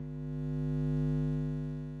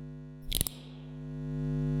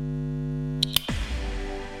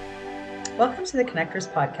Welcome to the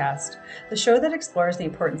Connectors Podcast, the show that explores the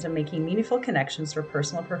importance of making meaningful connections for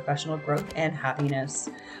personal and professional growth and happiness.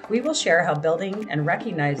 We will share how building and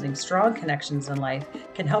recognizing strong connections in life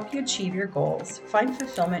can help you achieve your goals, find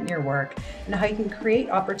fulfillment in your work, and how you can create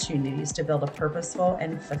opportunities to build a purposeful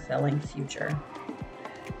and fulfilling future.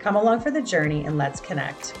 Come along for the journey and let's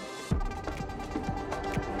connect.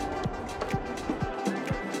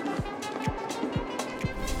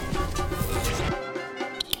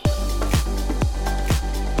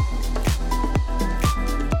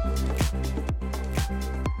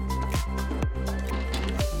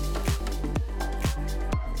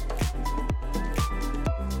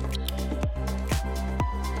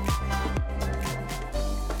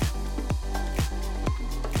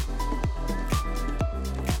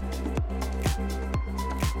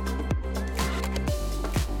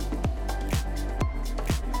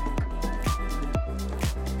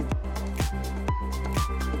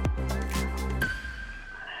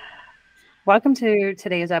 Welcome to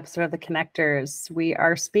today's episode of The Connectors. We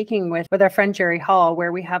are speaking with our friend Jerry Hall,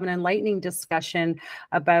 where we have an enlightening discussion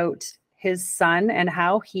about his son and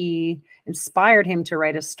how he inspired him to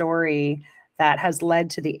write a story that has led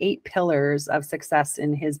to the 8 pillars of success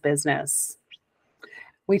in his business.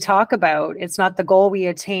 We talk about it's not the goal we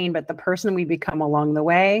attain, but the person we become along the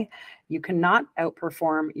way. You cannot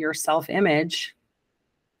outperform your self-image.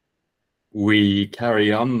 We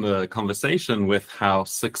carry on the conversation with how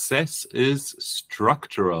success is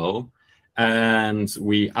structural, and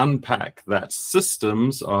we unpack that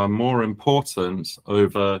systems are more important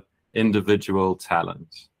over individual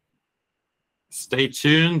talent. Stay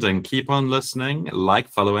tuned and keep on listening. Like,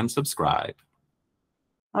 follow, and subscribe.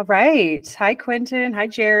 All right. Hi, Quentin. Hi,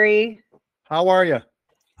 Jerry. How are you?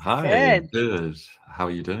 Hi. Good. How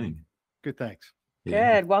are you doing? Good, thanks.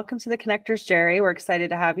 Good. Welcome to the Connectors, Jerry. We're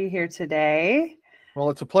excited to have you here today.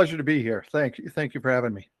 Well, it's a pleasure to be here. Thank you for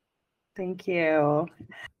having me. Thank you.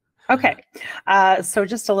 Okay. So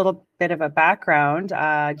just a little bit of a background.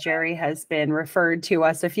 Jerry has been referred to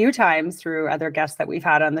us a few times through other guests that we've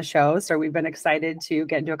had on the show. So we've been excited to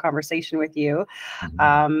get into a conversation with you.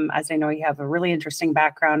 As I know you have a really interesting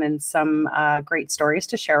background and some great stories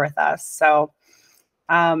to share with us. So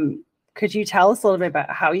could you tell us a little bit about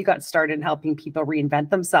how you got started in helping people reinvent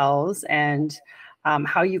themselves and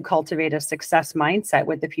how you cultivate a success mindset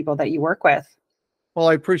with the people that you work with? Well,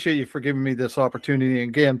 I appreciate you for giving me this opportunity.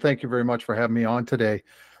 Again, thank you very much for having me on today.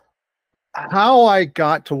 How I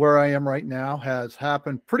got to where I am right now has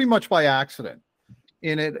happened pretty much by accident.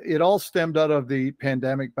 And it all stemmed out of the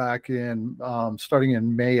pandemic back in starting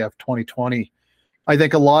in May of 2020. I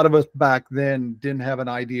think a lot of us back then didn't have an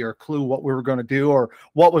idea or clue what we were going to do or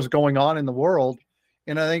what was going on in the world.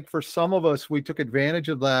 And I think for some of us, we took advantage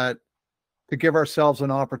of that to give ourselves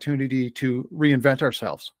an opportunity to reinvent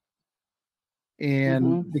ourselves.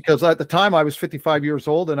 And because at the time I was 55 years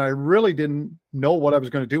old and I really didn't know what I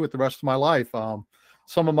was going to do with the rest of my life.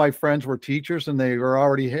 Some of my friends were teachers and they were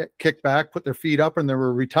already kicked back, put their feet up, and they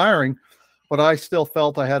were retiring. But I still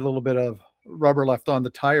felt I had a little bit of rubber left on the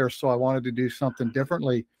tire, so I wanted to do something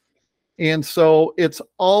differently. And so it's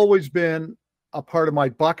always been a part of my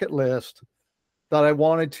bucket list that I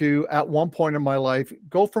wanted to, at one point in my life,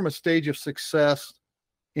 go from a stage of success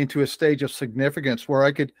into a stage of significance where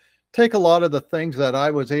I could take a lot of the things that I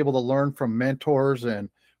was able to learn from mentors and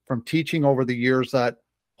from teaching over the years, that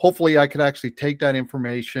hopefully I could actually take that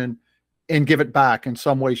information and give it back in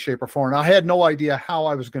some way, shape, or form. And I had no idea how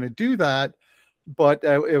I was going to do that, but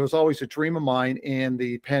it was always a dream of mine, and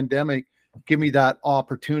the pandemic gave me that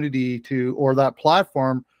opportunity to, or that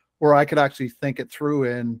platform where I could actually think it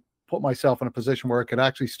through and put myself in a position where I could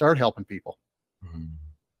actually start helping people.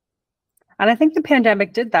 And I think the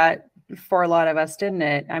pandemic did that for a lot of us, didn't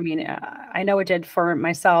it? I mean, I know it did for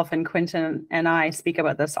myself, and Quentin and I speak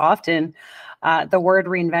about this often. The word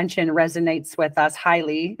reinvention resonates with us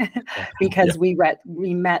highly because we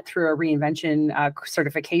met through a reinvention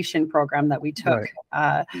certification program that we took,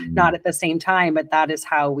 not at the same time, but that is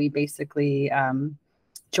how we basically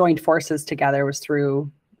joined forces together, was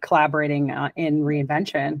through collaborating in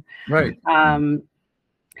reinvention. Right.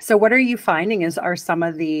 So what are you finding are some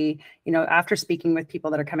of the, after speaking with people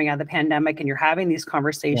that are coming out of the pandemic and you're having these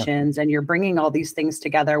conversations and you're bringing all these things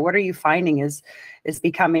together, what are you finding is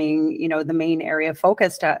becoming, the main area of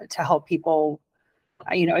focus to help people,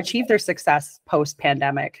 achieve their success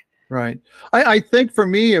post-pandemic? Right. I think for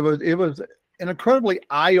me, it was an incredibly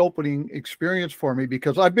eye-opening experience for me,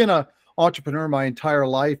 because I've been an entrepreneur my entire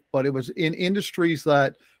life, but it was in industries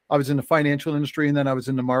that I was in the financial industry, and then I was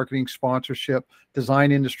in the marketing, sponsorship,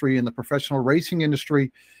 design industry, and the professional racing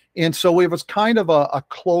industry. And so it was kind of a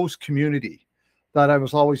close community that I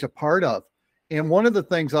was always a part of. And one of the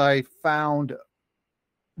things I found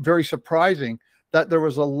very surprising, that there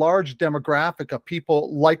was a large demographic of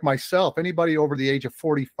people like myself, anybody over the age of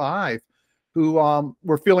 45, who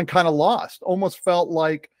were feeling kind of lost, almost felt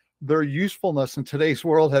like their usefulness in today's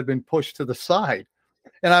world had been pushed to the side.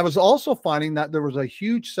 And I was also finding that there was a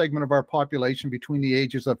huge segment of our population between the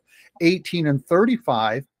ages of 18 and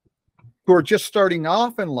 35 who are just starting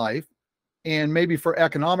off in life, and maybe for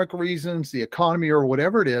economic reasons, the economy or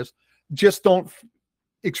whatever it is, just don't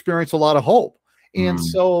experience a lot of hope. And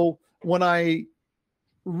so when I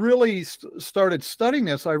really started studying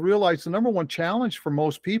this, I realized the number one challenge for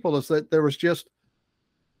most people is that there was just,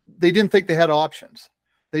 they didn't think they had options.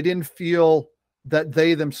 They didn't feel that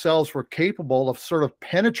they themselves were capable of sort of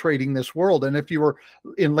penetrating this world. And if you were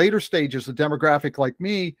in later stages, a demographic like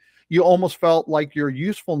me, you almost felt like your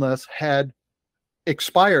usefulness had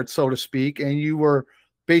expired, so to speak, and you were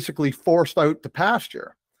basically forced out to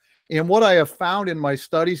pasture. And what I have found in my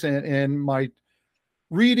studies and my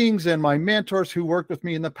readings and my mentors who worked with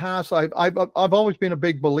me in the past, I've always been a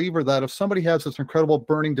big believer that if somebody has this incredible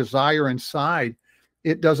burning desire inside,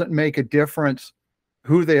 it doesn't make a difference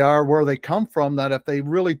who they are, where they come from, that if they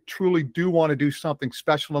really truly do want to do something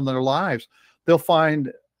special in their lives, they'll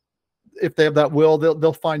find, if they have that will,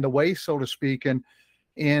 they'll find a way, so to speak.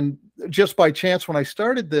 And just by chance, when I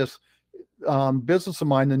started this business of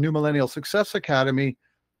mine, the New Millennial Success Academy,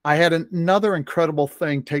 I had another incredible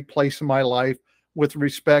thing take place in my life with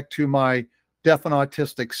respect to my deaf and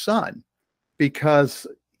autistic son, because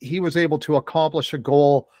he was able to accomplish a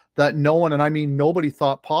goal that no one, and I mean nobody,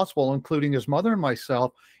 thought possible, including his mother and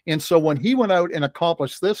myself. And so when he went out and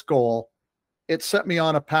accomplished this goal, it set me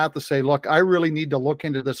on a path to say, look, I really need to look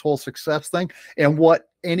into this whole success thing and what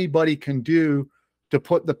anybody can do to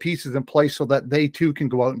put the pieces in place so that they too can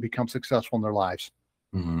go out and become successful in their lives.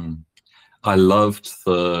 I loved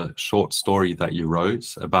the short story that you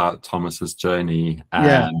wrote about Thomas's journey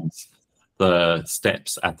and the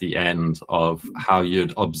steps at the end of how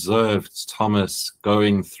you'd observed Thomas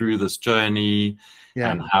going through this journey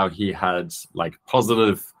and how he had like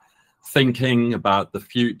positive thinking about the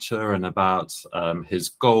future and about his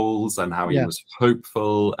goals, and how he was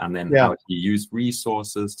hopeful, and then how he used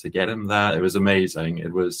resources to get him there. It was amazing.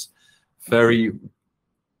 It was very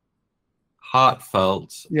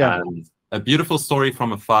heartfelt and a beautiful story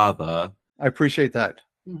from a father. I appreciate that.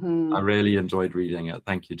 I really enjoyed reading it.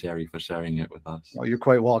 Thank you, Jerry, for sharing it with us. Oh, you're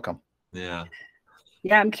quite welcome. Yeah,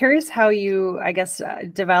 I'm curious how you, I guess,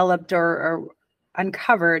 developed or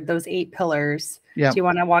uncovered those 8 pillars. Do you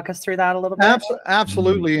want to walk us through that a little bit?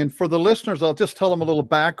 Absolutely. And for the listeners, I'll just tell them a little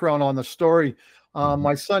background on the story.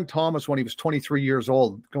 My son Thomas, when he was 23 years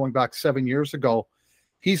old, going back 7 years ago,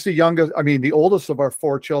 he's the youngest, I mean, the oldest of our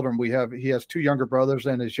 4 children. He has 2 younger brothers,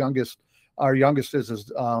 and our youngest is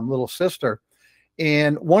his little sister.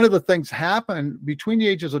 And one of the things happened between the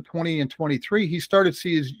ages of 20 and 23, he started to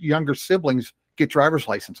see his younger siblings get driver's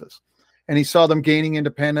licenses, and he saw them gaining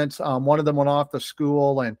independence. One of them went off to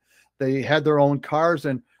school and they had their own cars.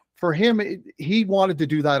 And for him, he wanted to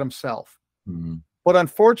do that himself. But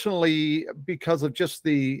unfortunately, because of just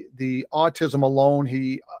the autism alone,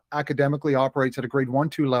 he academically operates at a grade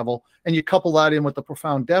 1-2 level. And you couple that in with the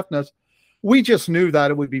profound deafness, we just knew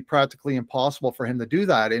that it would be practically impossible for him to do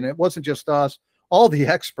that. And it wasn't just us, all the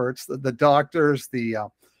experts, the doctors, the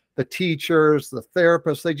teachers, the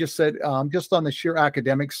therapists, they just said, just on the sheer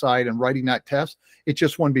academic side and writing that test, it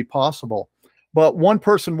just wouldn't be possible. But one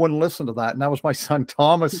person wouldn't listen to that, and that was my son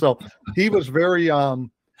Thomas. So he was very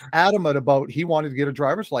adamant about, he wanted to get a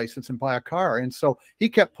driver's license and buy a car. And so he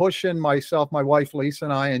kept pushing myself, my wife Lisa,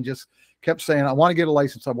 and I, and just kept saying, I want to get a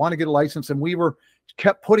license. I want to get a license. And we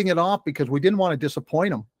kept putting it off because we didn't want to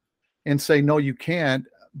disappoint him and say, no, you can't,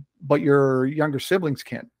 but your younger siblings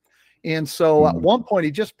can. And so at one point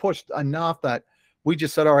he just pushed enough that we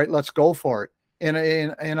just said, all right, let's go for it.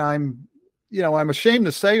 And I'm, I'm ashamed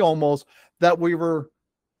to say almost that we were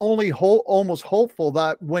only almost hopeful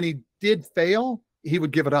that when he did fail, he would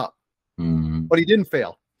give it up. But he didn't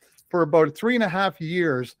fail. For about 3.5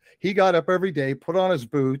 years, he got up every day, put on his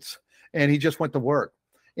boots, and he just went to work.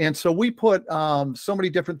 And so we put so many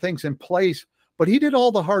different things in place, but he did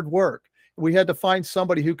all the hard work. We had to find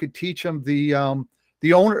somebody who could teach him the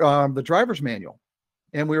driver's manual.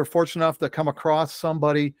 And we were fortunate enough to come across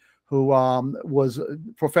somebody who was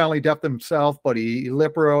profoundly deaf himself, but he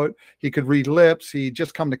lip wrote, he could read lips. He'd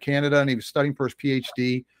just come to Canada and he was studying for his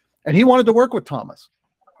PhD, and he wanted to work with Thomas.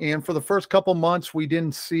 And for the first couple months, we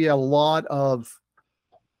didn't see a lot of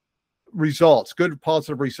results, good,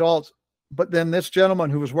 positive results. But then this gentleman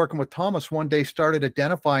who was working with Thomas one day started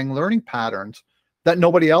identifying learning patterns that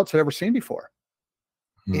nobody else had ever seen before.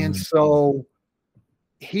 And so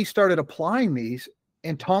he started applying these,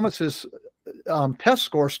 and Thomas's test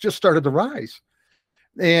scores just started to rise.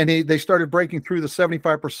 And they started breaking through the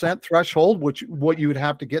 75% threshold, which what you would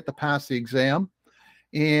have to get to pass the exam.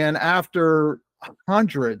 And after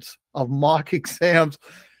hundreds of mock exams,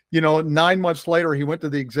 9 months later, he went to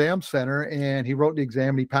the exam center and he wrote the exam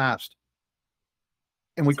and he passed.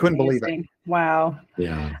 And we couldn't believe it. Wow.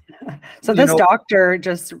 Yeah. So this doctor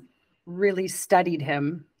just really studied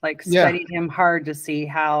him, studied him hard to see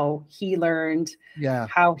how he learned,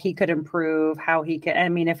 how he could improve, how he could, I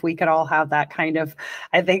mean, if we could all have that kind of,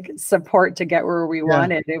 I think, support to get where we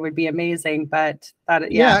wanted, it would be amazing. But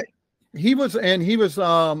he was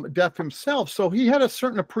deaf himself. So he had a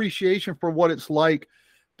certain appreciation for what it's like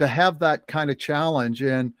to have that kind of challenge.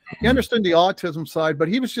 And he understood the autism side, but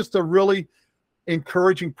he was just a really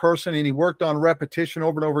encouraging person, and he worked on repetition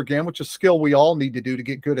over and over again, which is a skill we all need to do to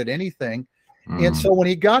get good at anything. And so when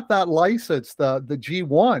he got that license, the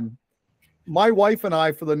G1, my wife and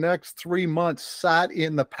I for the next 3 months sat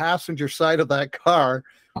in the passenger side of that car,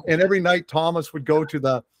 and every night Thomas would go to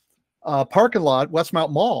the parking lot, Westmount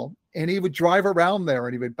Mall, and he would drive around there,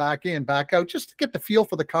 and he would back in, back out, just to get the feel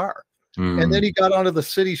for the car. And then he got onto the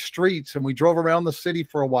city streets, and we drove around the city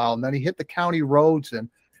for a while, and then he hit the county roads.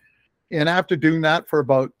 And after doing that for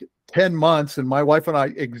about 10 months, and my wife and I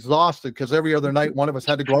exhausted, because every other night one of us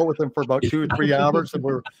had to go out with him for about 2 or 3 hours, and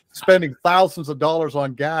we're spending thousands of dollars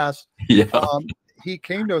on gas. He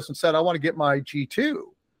came to us and said, I want to get my G2.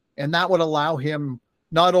 And that would allow him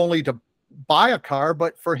not only to buy a car,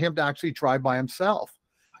 but for him to actually drive by himself.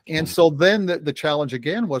 And so then the challenge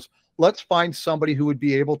again was, let's find somebody who would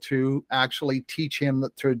be able to actually teach him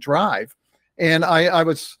to drive. And I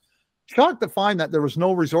was shocked to find that there was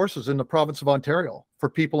no resources in the province of Ontario for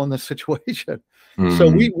people in this situation. So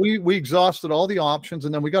we exhausted all the options,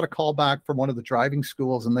 and then we got a call back from one of the driving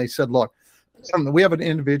schools, and they said, look, we have an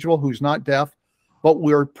individual who's not deaf, but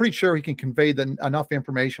we're pretty sure he can convey enough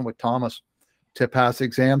information with Thomas to pass the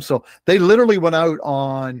exam. So they literally went out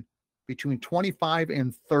on between 25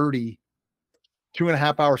 and 30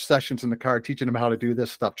 2.5-hour sessions in the car, teaching him how to do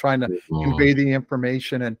this stuff, trying to convey the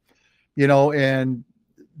information. And and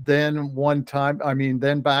then one time,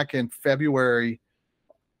 then back in February,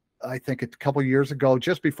 I think a couple of years ago,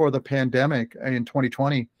 just before the pandemic in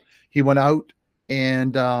 2020, he went out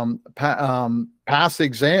and passed the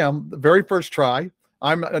exam the very first try.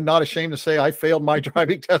 I'm not ashamed to say I failed my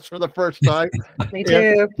driving test for the first time. Me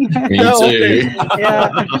too. Me too.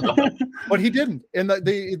 But he didn't. And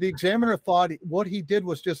the examiner thought what he did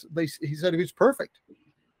was he said he was perfect.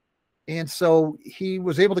 And so he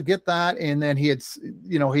was able to get that. And then he had,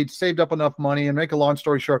 he'd saved up enough money, and make a long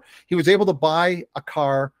story short, he was able to buy a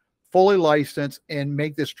car fully licensed and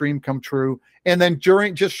make this dream come true. And then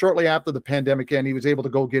just shortly after the pandemic ended, he was able to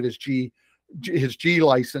go get his G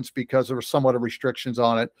license, because there were somewhat of restrictions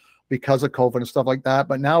on it because of COVID and stuff like that.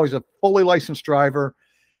 But now he's a fully licensed driver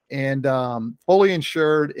and fully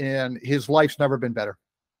insured, and his life's never been better.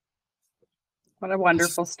 What a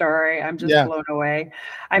wonderful story. I'm just blown away.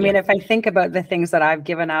 I mean, if I think about the things that I've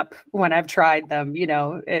given up when I've tried them,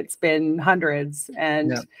 it's been hundreds.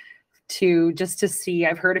 And to see,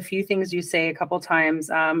 I've heard a few things you say a couple times,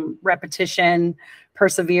 repetition,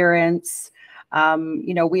 perseverance.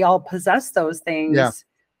 We all possess those things,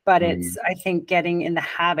 but it's, I think, getting in the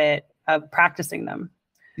habit of practicing them.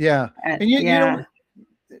 Yeah.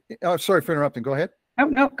 Oh, sorry for interrupting. Go ahead. Oh,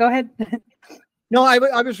 no, go ahead. No,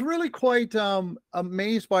 I was really quite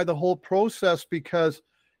amazed by the whole process, because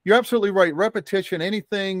you're absolutely right. Repetition,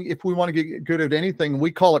 anything, if we want to get good at anything,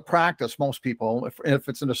 we call it practice. Most people, if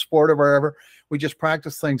it's in a sport or wherever, we just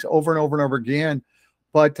practice things over and over and over again.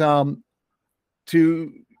 But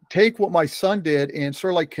to take what my son did and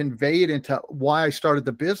sort of like convey it into why I started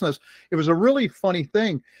the business, it was a really funny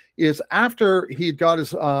thing. Is after he had got his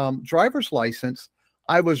driver's license,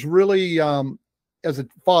 I was really, as a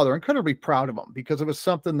father, incredibly proud of him, because it was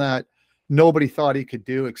something that nobody thought he could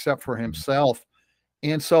do except for himself.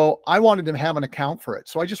 And so I wanted him to have an account for it.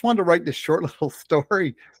 So I just wanted to write this short little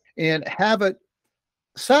story and have it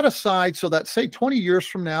set aside so that, say, 20 years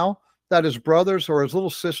from now, that his brothers or his little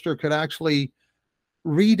sister could actually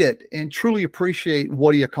read it and truly appreciate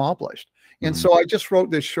what he accomplished. And so I just wrote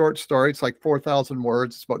this short story. It's like 4,000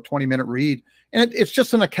 words. It's about 20-minute read. And it's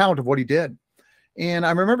just an account of what he did. And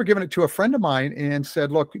I remember giving it to a friend of mine and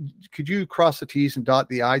said, look, could you cross the T's and dot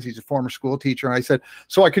the I's? He's a former school teacher. And I said,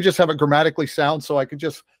 so I could just have it grammatically sound, so I could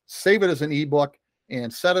just save it as an ebook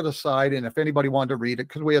and set it aside. And if anybody wanted to read it,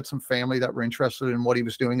 because we had some family that were interested in what he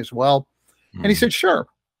was doing as well. And he said, sure.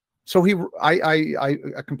 So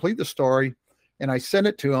I complete the story and I sent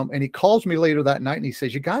it to him, and he calls me later that night and he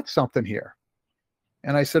says, you got something here.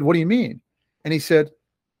 And I said, what do you mean? And he said,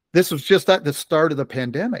 this was just at the start of the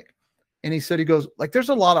pandemic. And he said, he goes, like, there's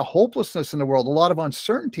a lot of hopelessness in the world, a lot of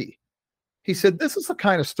uncertainty. He said, this is the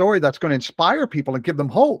kind of story that's going to inspire people and give them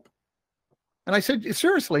hope. And I said,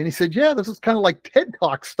 seriously? And he said, yeah, this is kind of like TED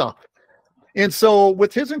Talk stuff. And so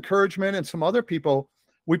with his encouragement and some other people,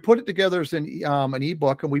 we put it together as an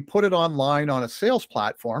ebook, and we put it online on a sales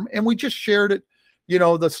platform, and we just shared it, you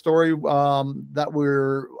know, the story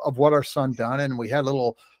of what our son done. And we had a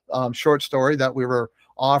little short story that we were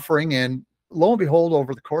offering. And lo and behold,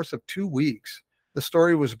 over the course of 2 weeks, the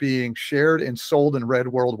story was being shared and sold and read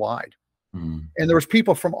worldwide. And there was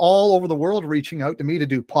people from all over the world reaching out to me to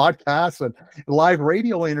do podcasts and live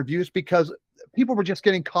radio interviews because people were just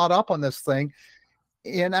getting caught up on this thing.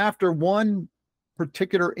 And after one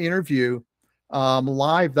particular interview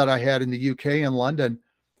live that I had in the UK in London,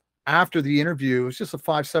 after the interview, it was just a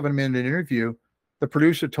 5-7 minute interview. The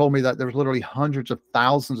producer told me that there was literally hundreds of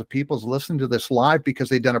thousands of people listening to this live because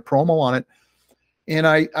they'd done a promo on it. And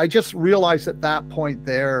I just realized at that point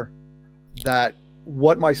there that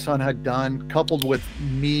what my son had done, coupled with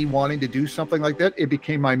me wanting to do something like that, it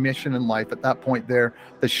became my mission in life at that point there,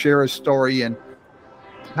 to share his story and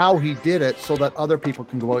how he did it so that other people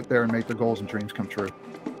can go out there and make their goals and dreams come true.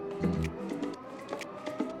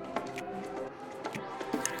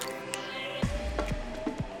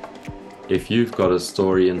 If you've got a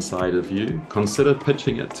story inside of you, consider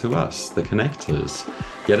pitching it to us, the Connectors.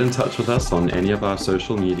 Get in touch with us on any of our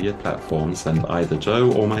social media platforms, and either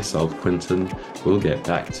Joe or myself, Quinton, will get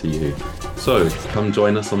back to you. So come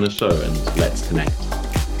join us on the show and let's connect.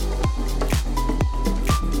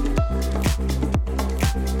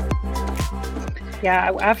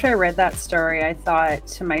 Yeah, after I read that story, I thought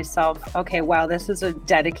to myself, okay, wow, this is a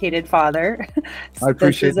dedicated father. I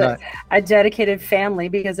appreciate that. A dedicated family,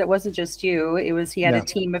 because it wasn't just you. It was, he had a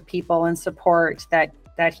team of people and support that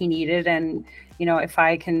he needed. And, you know, if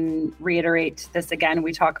I can reiterate this again,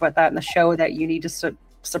 we talk about that in the show, that you need to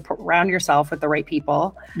surround yourself with the right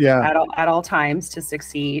people at all times to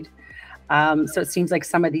succeed. So it seems like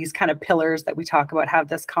some of these kind of pillars that we talk about have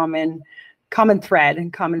this common thread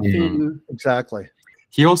and common theme. Exactly.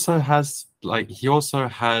 He also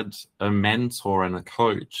had a mentor and a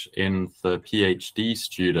coach in the PhD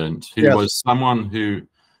student who was someone who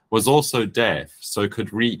was also deaf, so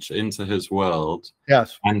could reach into his world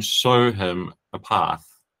and show him a path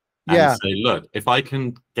and say, look, if I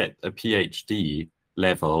can get a PhD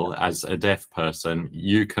level as a deaf person,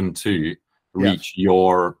 you can too reach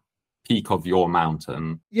your peak of your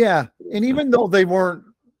mountain. Yeah. And even though they weren't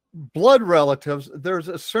blood relatives, there's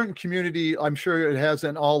a certain community, I'm sure it has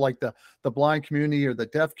in all, like the blind community or the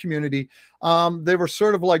deaf community. They were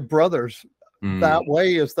sort of like brothers that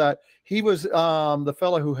way, is that he was the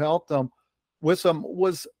fellow who helped them with some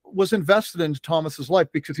was invested in Thomas's life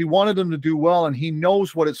because he wanted him to do well, and he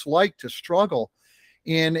knows what it's like to struggle.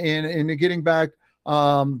 And getting back,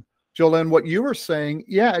 Jolene, what you were saying,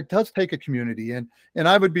 it does take a community, and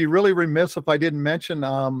I would be really remiss if I didn't mention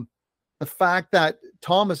the fact that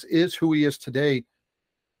Thomas is who he is today.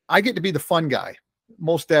 I get to be the fun guy.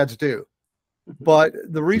 Most dads do. But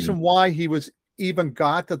the reason why he was even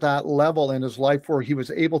got to that level in his life where he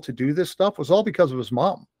was able to do this stuff was all because of his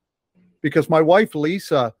mom. Because my wife,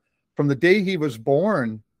 Lisa, from the day he was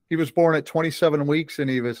born at 27 weeks, and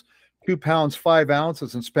he was 2 pounds, 5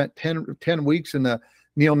 ounces, and spent 10 weeks in the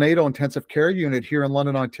neonatal intensive care unit here in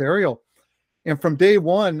London, Ontario. And from day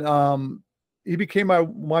one, he became my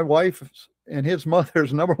wife and his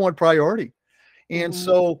mother's number one priority. And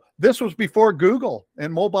so this was before Google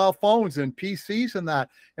and mobile phones and PCs and that.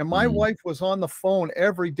 And my wife was on the phone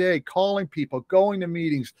every day, calling people, going to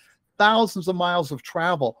meetings, thousands of miles of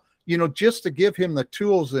travel, you know, just to give him the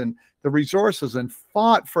tools and the resources, and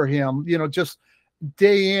fought for him, you know, just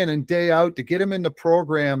day in and day out to get him into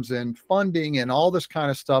programs and funding and all this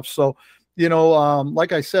kind of stuff. So, you know,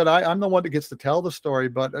 like I said, I'm the one that gets to tell the story,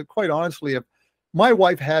 but quite honestly, if my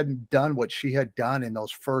wife hadn't done what she had done in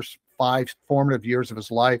those first 5 formative years of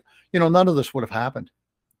his life, you know, none of this would have happened.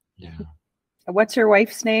 Yeah. What's your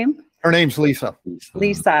wife's name? Her name's Lisa.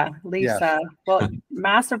 Lisa. Yes. Well,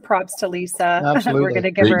 massive props to Lisa. Absolutely. We're going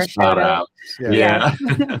to give her a shout out. Yeah.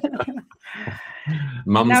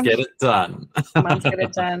 Mums get it done. Mums get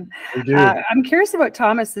it done. We do. I'm curious about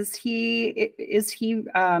Thomas. Is he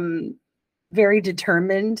very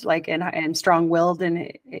determined, like, and strong-willed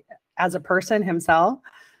as a person himself?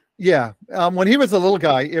 Yeah. When he was a little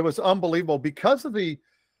guy, it was unbelievable because of the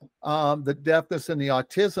deafness and the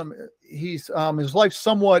autism. He's his life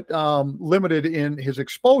somewhat limited in his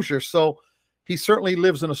exposure, so he certainly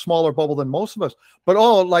lives in a smaller bubble than most of us. But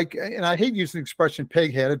and I hate using the expression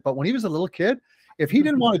pig-headed, but when he was a little kid, If he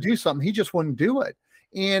didn't want to do something, he just wouldn't do it.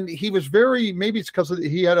 And he was maybe it's because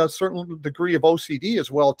he had a certain degree of OCD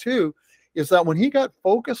as well too, is that when he got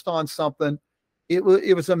focused on something, it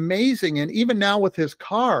was amazing. And even now with his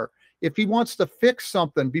car, if he wants to fix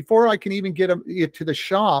something, before I can even get it to the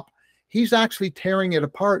shop, he's actually tearing it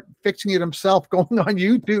apart, fixing it himself, going on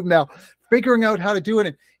YouTube now, figuring out how to do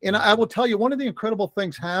it. And I will tell you, one of the incredible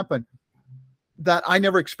things happened that I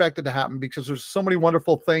never expected to happen, because there's so many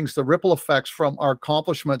wonderful things, the ripple effects from our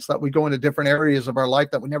accomplishments that we go into different areas of our life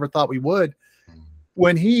that we never thought we would.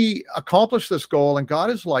 When he accomplished this goal and got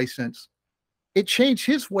his license, it changed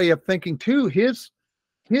his way of thinking too. His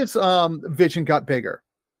vision got bigger.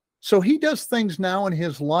 So he does things now in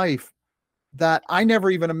his life that I never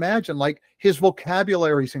even imagined. Like his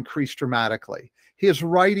vocabulary's increased dramatically, his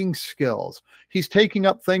writing skills. He's taking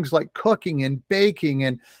up things like cooking and baking,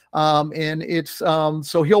 and it's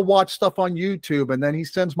so he'll watch stuff on YouTube, and then he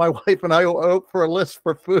sends my wife and I out for a list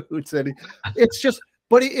for foods, and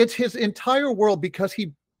it's his entire world, because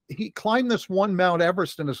he climbed this one Mount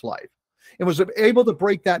Everest in his life and was able to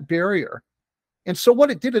break that barrier. And so what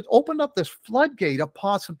it did, it opened up this floodgate of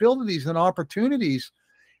possibilities and opportunities.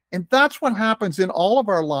 And that's what happens in all of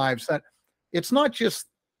our lives, that it's not just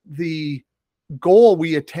the goal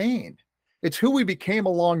we attained, it's who we became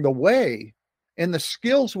along the way, and the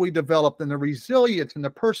skills we developed, and the resilience and the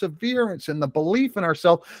perseverance and the belief in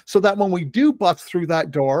ourselves, so that when we do bust through that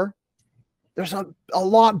door, there's a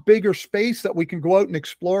lot bigger space that we can go out and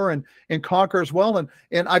explore and conquer as well.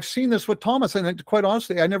 And I've seen this with Thomas, and quite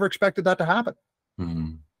honestly, I never expected that to happen.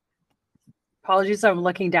 Mm-hmm. Apologies, I'm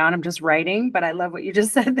looking down. I'm just writing, but I love what you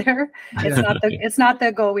just said there. It's not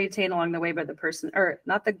the goal we attain along the way, but the person, or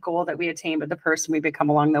not the goal that we attain, but the person we become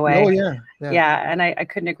along the way. Oh yeah. And I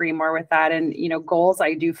couldn't agree more with that. And goals,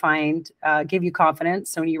 I do find give you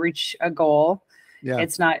confidence. So when you reach a goal,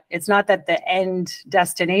 it's not that the end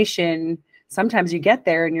destination. Sometimes you get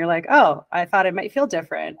there and you're like, oh, I thought it might feel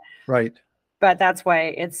different. Right. But that's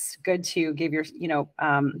why it's good to give your,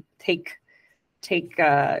 take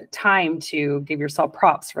time to give yourself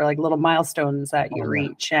props for like little milestones that you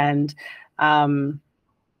reach. And,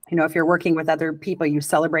 if you're working with other people, you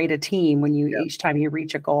celebrate a team when each time you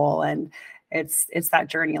reach a goal, and it's that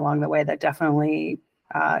journey along the way that definitely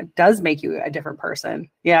does make you a different person.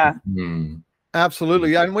 Yeah. Mm-hmm.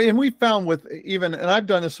 Absolutely. And we found with and I've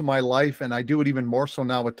done this in my life, and I do it even more so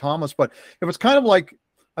now with Thomas, but it was kind of like,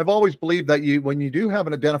 I've always believed that when you do have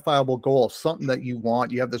an identifiable goal, something that you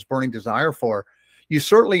want, you have this burning desire for, you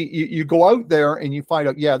certainly, you go out there and you find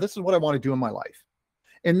out, yeah, this is what I want to do in my life.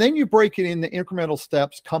 And then you break it into incremental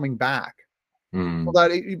steps coming back. So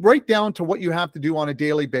that right down to what you have to do on a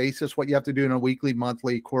daily basis, what you have to do in a weekly,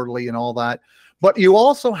 monthly, quarterly, and all that. But you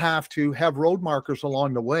also have to have road markers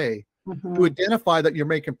along the way to identify that you're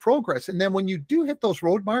making progress. And then when you do hit those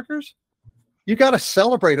road markers, you got to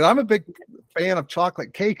celebrate it. I'm a big fan of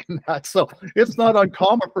chocolate cake and that. So it's not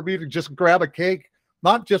uncommon for me to just grab a cake,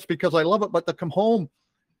 not just because I love it, but to come home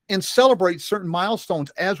and celebrate certain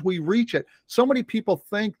milestones as we reach it. So many people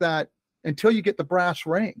think that until you get the brass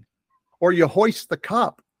ring or you hoist the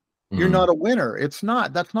cup, you're not a winner. It's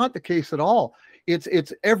not. That's not the case at all.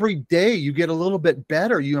 It's every day you get a little bit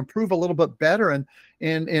better, you improve a little bit better.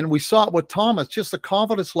 And we saw it with Thomas, just the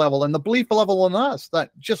confidence level and the belief level in us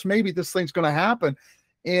that just maybe this thing's going to happen.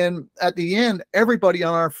 And at the end, everybody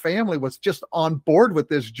on our family was just on board with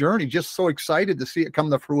this journey, just so excited to see it come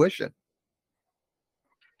to fruition.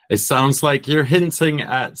 It sounds like you're hinting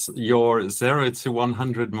at your 0 to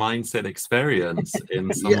 100 mindset experience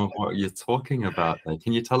in some of what you're talking about there.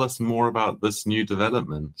 Can you tell us more about this new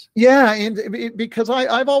development? Yeah, and because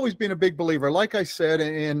I've always been a big believer, like I said,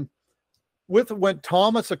 and with when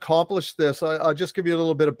Thomas accomplished this, I'll just give you a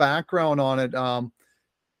little bit of background on it.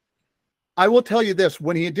 I will tell you this: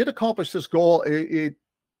 when he did accomplish this goal, it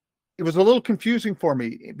was a little confusing for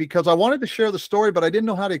me because I wanted to share the story, but I didn't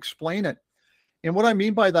know how to explain it. And what I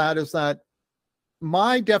mean by that is that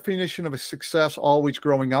my definition of a success always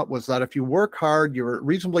growing up was that if you work hard, you're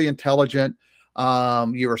reasonably intelligent,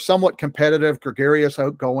 you're somewhat competitive, gregarious,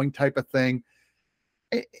 outgoing type of thing.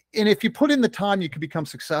 And if you put in the time, you can become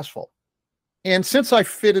successful. And since I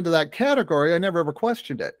fit into that category, I never ever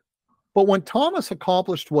questioned it. But when Thomas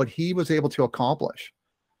accomplished what he was able to accomplish,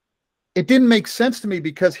 it didn't make sense to me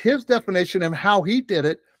because his definition and how he did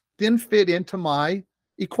it didn't fit into my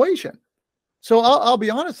equation. So I'll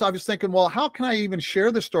be honest, I was thinking, well, how can I even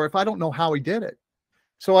share this story if I don't know how he did it?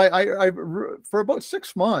 So I for about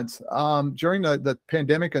 6 months during the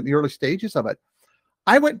pandemic and the early stages of it,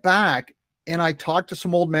 I went back and I talked to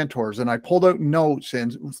some old mentors, and I pulled out notes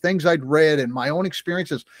and things I'd read and my own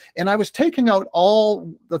experiences. And I was taking out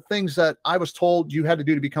all the things that I was told you had to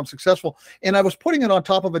do to become successful. And I was putting it on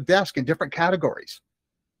top of a desk in different categories.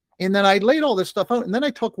 And then I laid all this stuff out. And then I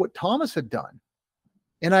took what Thomas had done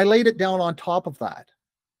and I laid it down on top of that.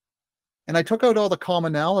 And I took out all the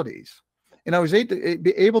commonalities. And I was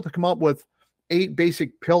able to come up with 8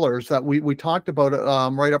 basic pillars that we talked about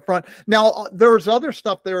right up front. Now, there's other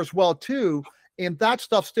stuff there as well, too. And that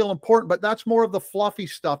stuff's still important, but that's more of the fluffy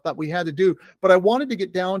stuff that we had to do. But I wanted to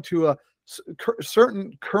get down to a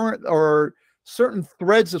certain current or certain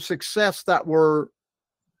threads of success that were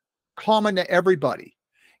common to everybody.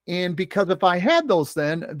 And because if I had those,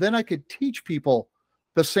 then I could teach people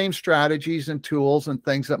the same strategies and tools and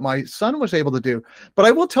things that my son was able to do. But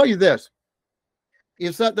I will tell you this,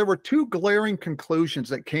 is that there were 2 glaring conclusions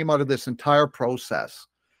that came out of this entire process.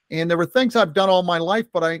 And there were things I've done all my life,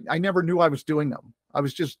 but I never knew I was doing them. I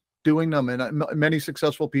was just doing them. And many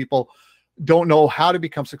successful people don't know how to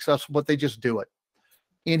become successful, but they just do it.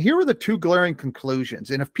 And here are the 2 glaring conclusions.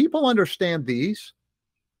 And if people understand these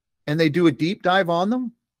and they do a deep dive on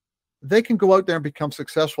them, they can go out there and become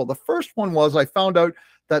successful. The first one was I found out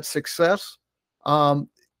that success,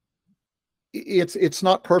 it's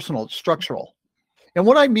not personal, it's structural. And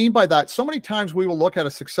what I mean by that, so many times we will look at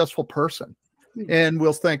a successful person and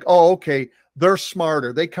we'll think, oh, okay, they're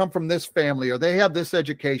smarter. They come from this family, or they have this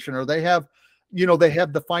education, or they have, they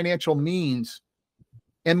have the financial means.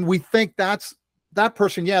 And we think that's that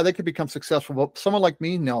person. Yeah, they could become successful. But someone like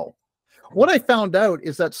me, no. What I found out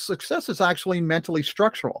is that success is actually mentally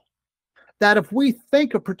structural. That if we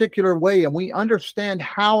think a particular way and we understand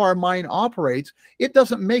how our mind operates, it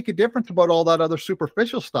doesn't make a difference about all that other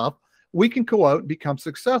superficial stuff. We can go out and become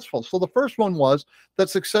successful. So the first one was that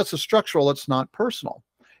success is structural, it's not personal.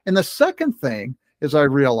 And the second thing is I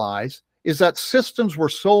realized is that systems were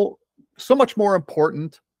so much more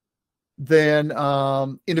important than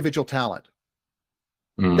individual talent.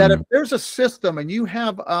 That if there's a system and you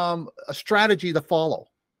have a strategy to follow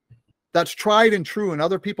that's tried and true and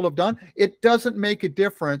other people have done, it doesn't make a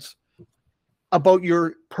difference about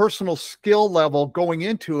your personal skill level going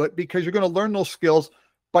into it, because you're going to learn those skills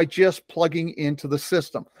by just plugging into the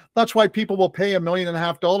system. That's why people will pay $1.5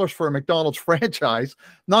 million for a McDonald's franchise,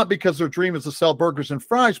 not because their dream is to sell burgers and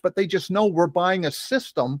fries, but they just know we're buying a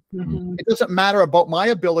system. It doesn't matter about my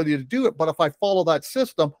ability to do it, but if I follow that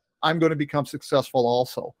system, I'm going to become successful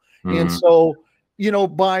also. And so,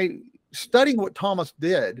 by studying what Thomas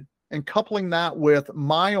did and coupling that with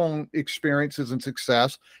my own experiences and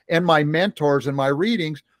success and my mentors and my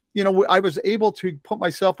readings, I was able to put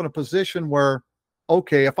myself in a position where,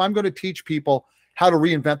 okay, if I'm going to teach people how to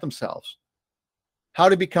reinvent themselves, how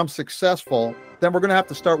to become successful, then we're going to have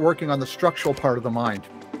to start working on the structural part of the mind.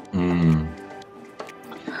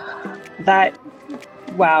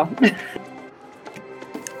 Wow.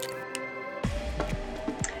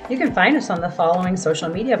 You can find us on the following social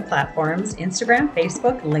media platforms: Instagram,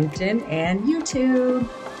 Facebook, LinkedIn, and YouTube.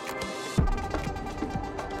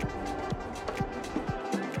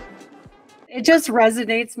 It just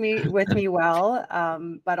resonates with me well,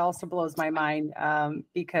 but also blows my mind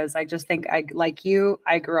because I just think like you,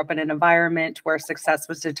 I grew up in an environment where success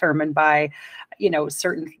was determined by,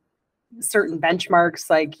 certain benchmarks,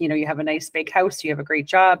 like, you have a nice big house, you have a great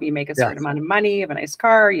job, you make a certain amount of money, you have a nice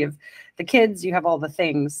car, you have the kids, you have all the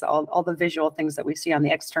things, all the visual things that we see on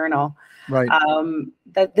the external. Right.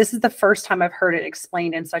 That this is the first time I've heard it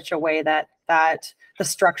explained in such a way that the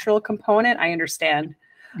structural component, I understand.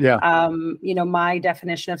 Yeah. My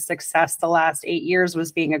definition of success the last 8 years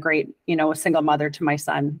was being a great, a single mother to my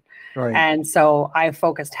son. Right. And so I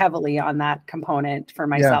focused heavily on that component for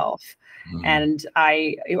myself. And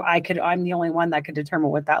I'm the only one that could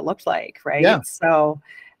determine what that looked like. Right. Yeah. So,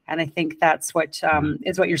 and I think that's what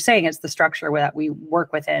is what you're saying. It's the structure that we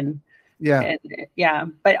work within. Yeah.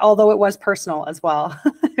 And, but although it was personal as well.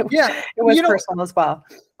 it was personal as well.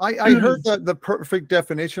 I heard the perfect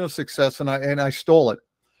definition of success, and I stole it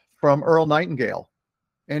from Earl Nightingale.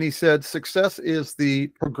 And he said, success is the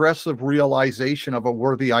progressive realization of a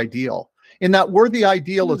worthy ideal. And that worthy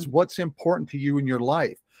ideal is what's important to you in your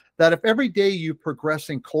life. That if every day you're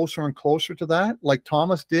progressing closer and closer to that, like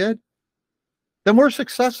Thomas did, then we're a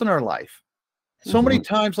success in our life. So many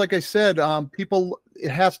times, like I said, people, it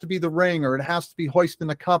has to be the ring, or it has to be hoisting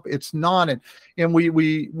the cup. It's not. And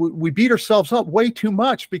we beat ourselves up way too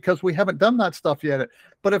much because we haven't done that stuff yet.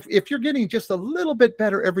 But if you're getting just a little bit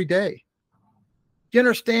better every day, you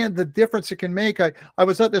understand the difference it can make. I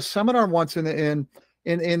was at this seminar once, and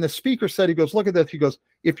the speaker said, he goes, look at this. He goes,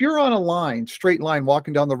 if you're on a straight line,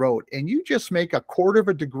 walking down the road, and you just make 1/4 of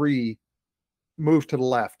a degree move to the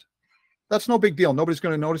left. That's no big deal. Nobody's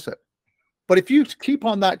going to notice it. But if you keep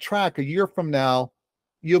on that track a year from now,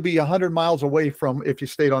 you'll be 100 miles away from if you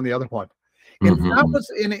stayed on the other one. And that was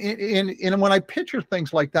in when I picture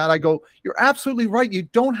things like that, I go, you're absolutely right. You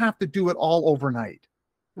don't have to do it all overnight.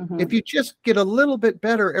 If you just get a little bit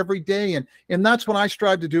better every day, and that's what I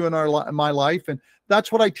strive to do in my life, and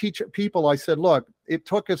that's what I teach people. I said, look, it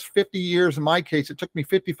took us 50 years. In my case, it took me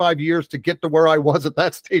 55 years to get to where I was at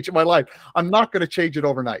that stage of my life. I'm not going to change it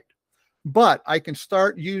overnight, but I can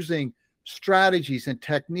start using strategies and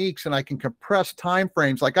techniques, and I can compress time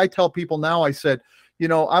frames. Like I tell people now, I said, you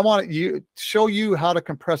know, I want to show you how to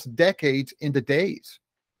compress decades into days,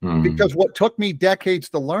 because what took me decades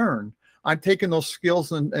to learn, I'm taking those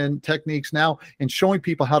skills and techniques now and showing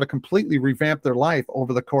people how to completely revamp their life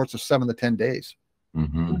over the course of 7 to 10 days.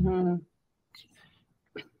 Do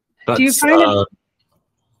you find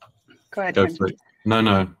go ahead. Go for it.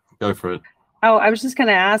 No, go for it. Oh, I was just going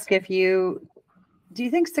to ask do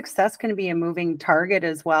you think success can be a moving target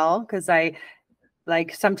as well? Because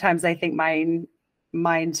sometimes I think mine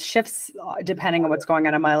shifts depending on what's going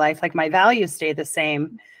on in my life. Like my values stay the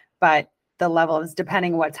same, but the level is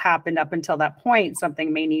depending on what's happened up until that point,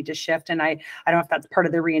 something may need to shift. And I don't know if that's part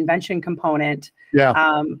of the reinvention component.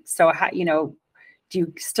 Yeah. So how, do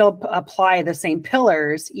you still apply the same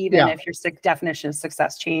pillars, even if your definition of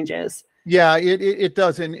success changes? Yeah, it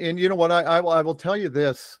does. And you know what, I will tell you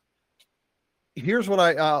this. Here's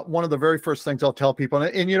what one of the very first things I'll tell people,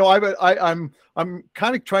 and I'm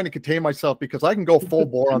kind of trying to contain myself because I can go full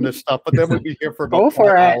bore on this stuff, but then we'd be here for about 5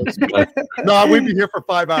 hours. No, we'd be here for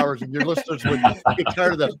 5 hours, and your listeners would get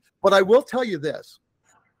tired of this. But I will tell you this,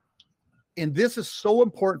 and this is so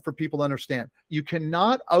important for people to understand: you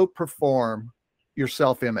cannot outperform your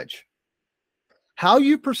self-image. How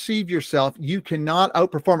you perceive yourself, you cannot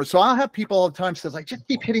outperform it. So I'll have people all the time says, "I just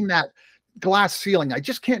keep hitting that glass ceiling. I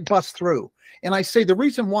just can't bust through." And I say the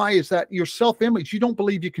reason why is that your self-image, you don't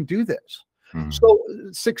believe you can do this. So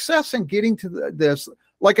success in getting to this,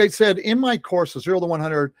 like I said, in my course, the 0 to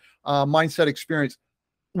 100 mindset experience,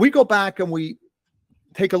 we go back and we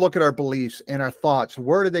take a look at our beliefs and our thoughts.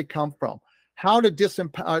 Where do they come from? How to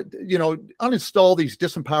uninstall these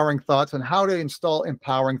disempowering thoughts, and how to install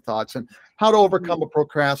empowering thoughts, and how to overcome a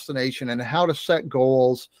procrastination, and how to set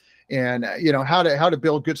goals, and how to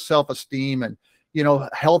build good self-esteem, and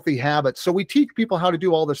healthy habits. So we teach people how to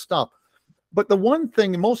do all this stuff. But the one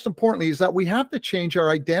thing, most importantly, is that we have to change our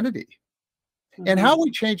identity. And how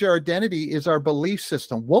we change our identity is our belief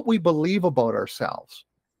system, what we believe about ourselves.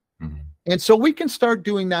 And so we can start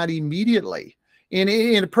doing that immediately.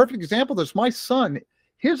 In a perfect example, there's my son.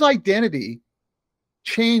 His identity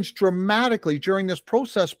changed dramatically during this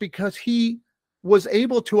process because he was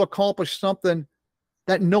able to accomplish something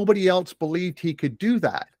that nobody else believed he could do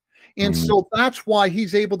that. And so that's why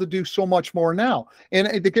he's able to do so much more now.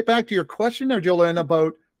 And to get back to your question there, Jolene,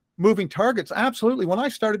 about moving targets, absolutely. When I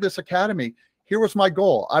started this academy, here was my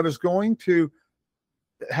goal. I was going to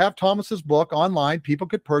have Thomas's book online. People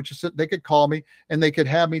could purchase it. They could call me, and they could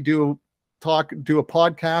have me do a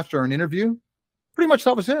podcast or an interview. Pretty much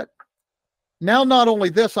that was it. Now, not only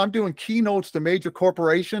this, I'm doing keynotes to major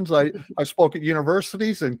corporations. I spoke at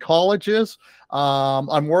universities and colleges.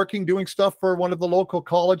 I'm doing stuff for one of the local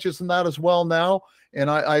colleges and that as well now.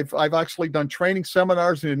 And I've actually done training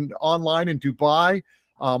seminars online in Dubai,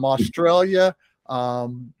 Australia,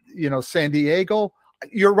 San Diego.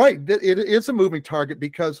 You're right. It is a moving target,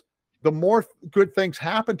 because the more good things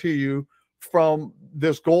happen to you from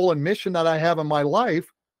this goal and mission that I have in my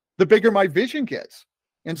life, the bigger my vision gets.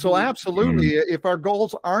 And so absolutely, if our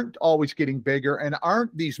goals aren't always getting bigger and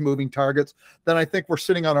aren't these moving targets, then I think we're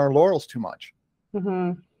sitting on our laurels too much.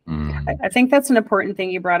 I think that's an important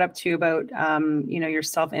thing you brought up too about, your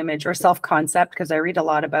self-image or self-concept, because I read a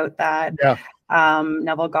lot about that. Yeah.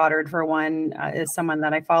 Neville Goddard, for one, is someone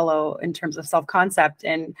that I follow in terms of self-concept,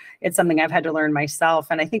 and it's something I've had to learn myself.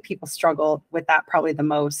 And I think people struggle with that probably the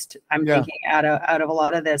most. I'm thinking out of a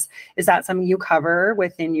lot of this. Is that something you cover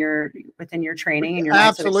within your training and your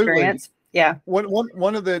mindset experience? Yeah.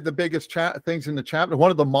 One of the biggest things in the chapter,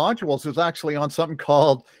 one of the modules, is actually on something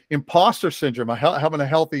called imposter syndrome, having a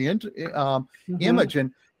healthy image. And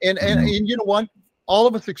you know what? All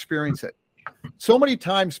of us experience it. So many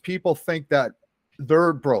times people think that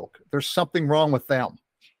they're broke. There's something wrong with them.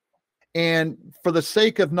 And for the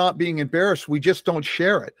sake of not being embarrassed, we just don't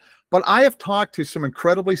share it. But I have talked to some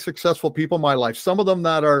incredibly successful people in my life, some of them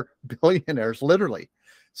that are billionaires, literally.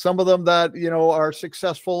 Some of them that, are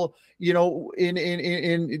successful,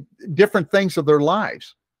 in different things of their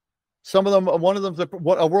lives. Some of them, one of them's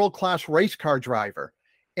a world-class race car driver.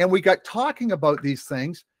 And we got talking about these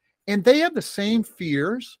things. And they have the same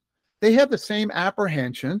fears. They have the same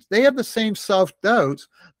apprehensions. They have the same self-doubts.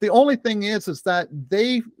 The only thing is that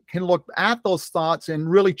they can look at those thoughts and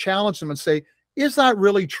really challenge them and say, is that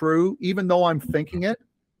really true, even though I'm thinking it?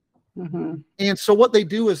 Mm-hmm. And so what they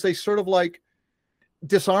do is they sort of like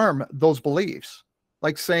disarm those beliefs,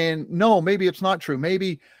 like saying, no, maybe it's not true.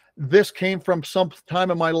 Maybe this came from some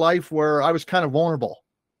time in my life where I was kind of vulnerable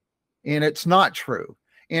and it's not true.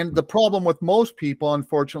 And the problem with most people,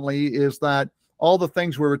 unfortunately, is that all the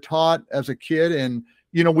things we were taught as a kid, and,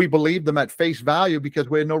 you know, we believed them at face value because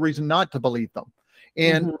we had no reason not to believe them.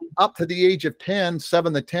 And up to the age of 10,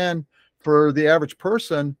 7 to 10, for the average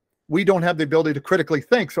person, we don't have the ability to critically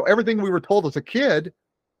think. So everything we were told as a kid,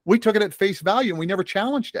 we took it at face value and we never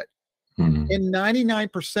challenged it. And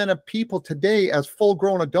 99% of people today, as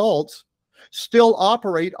full-grown adults, still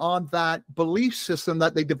operate on that belief system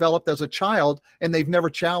that they developed as a child, and they've never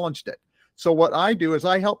challenged it. So what I do is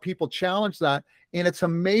I help people challenge that, and it's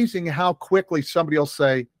amazing how quickly somebody will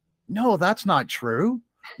say, no, that's not true.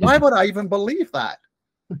 Why would I even believe that?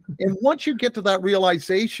 And once you get to that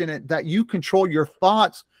realization that you control your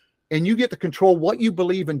thoughts and you get to control what you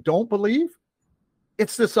believe and don't believe,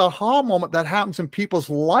 it's this aha moment that happens in people's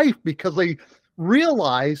life because they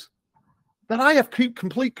realize that I have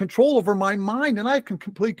complete control over my mind and I have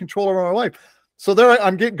complete control over my life. So there,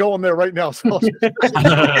 I'm getting going there right now. So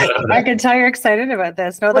I can tell you're excited about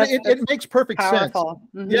this. No, but it makes perfect powerful.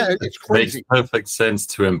 sense. Yeah, it's crazy. Makes perfect sense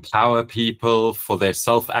to empower people for their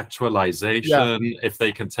self-actualization. Yeah. If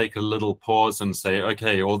they can take a little pause and say,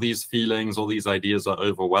 okay, all these feelings, all these ideas are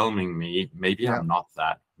overwhelming me. Maybe I'm not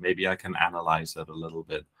that. Maybe I can analyze it a little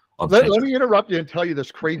bit. Let me interrupt you and tell you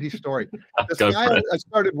this crazy story. This guy I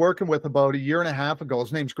started working with about 1.5 years ago,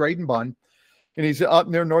 his name's Graydon Bunn, and he's up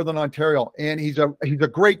near Northern Ontario, and he's a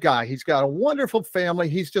great guy. He's got a wonderful family.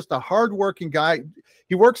 He's just a hardworking guy.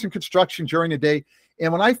 He works in construction during the day.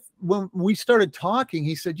 And when we started talking,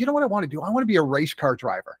 he said, you know what I want to do? I want to be a race car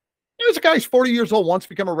driver. There's a guy who's 40 years old, wants to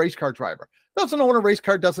become a race car driver. Doesn't own a race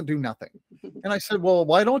car, doesn't do nothing. And I said, well,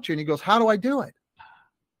 why don't you? And he goes, how do I do it?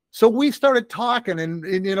 So we started talking and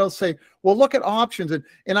you know, say, well, look at options.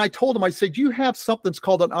 And I told him, I said, you have something that's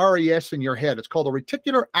called an RAS in your head. It's called a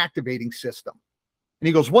reticular activating system. And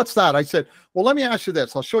he goes, what's that? I said, well, let me ask you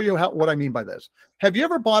this. I'll show you what I mean by this. Have you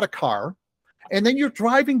ever bought a car and then you're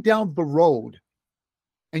driving down the road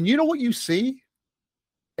and you know what you see?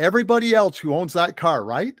 Everybody else who owns that car,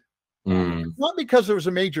 right? Not because there was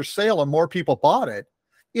a major sale and more people bought it.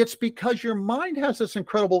 It's because your mind has this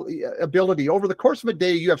incredible ability. Over the course of a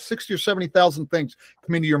day, you have 60 or 70,000 things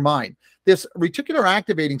come into your mind. This reticular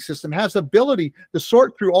activating system has the ability to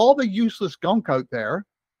sort through all the useless gunk out there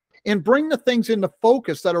and bring the things into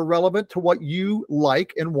focus that are relevant to what you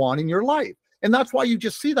like and want in your life. And that's why you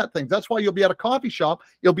just see that thing. That's why you'll be at a coffee shop.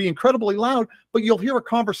 You'll be incredibly loud, but you'll hear a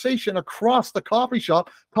conversation across the coffee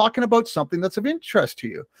shop talking about something that's of interest to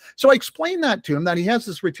you. So I explained that to him, that he has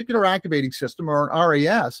this reticular activating system, or an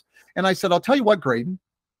RAS. And I said, I'll tell you what, Graydon,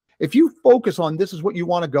 if you focus on this is what you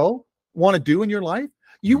want to do in your life,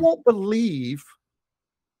 you won't believe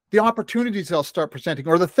the opportunities they'll start presenting,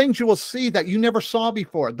 or the things you will see that you never saw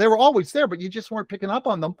before. They were always there, but you just weren't picking up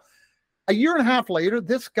on them. 1.5 years later,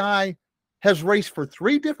 this guy has raced for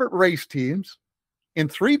 3 different race teams in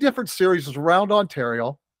 3 different series around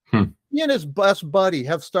Ontario. He and his best buddy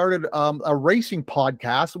have started a racing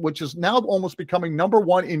podcast, which is now almost becoming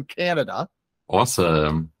 #1 in Canada.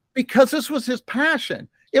 Awesome. Because this was his passion.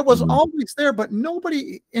 It was always there, but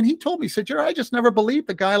nobody, and he told me, he said, Jerry, I just never believed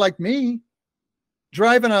a guy like me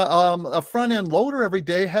driving a front end loader every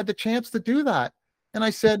day had the chance to do that. And I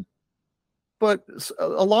said, but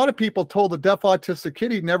a lot of people told the deaf autistic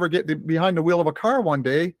kid he'd never get behind the wheel of a car one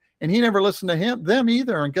day, and he never listened to them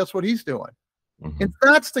either. And guess what he's doing? And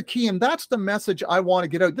that's the key, and that's the message I want to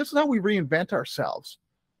get out. This is how we reinvent ourselves,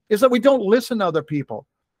 is that we don't listen to other people.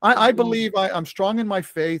 I believe I'm strong in my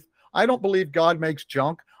faith. I don't believe God makes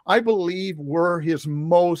junk. I believe we're his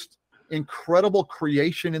most incredible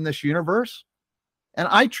creation in this universe. And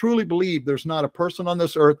I truly believe there's not a person on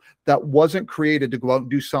this earth that wasn't created to go out and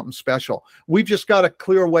do something special. We've just got to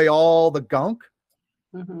clear away all the gunk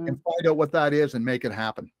and find out what that is and make it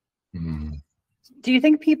happen. Do you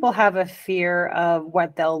think people have a fear of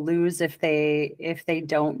what they'll lose if they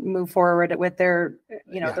don't move forward with their,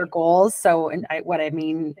 their goals? So, what I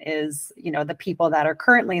mean is, the people that are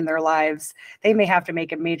currently in their lives, they may have to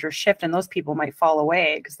make a major shift, and those people might fall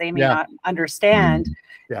away because they may not understand,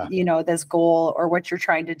 this goal or what you're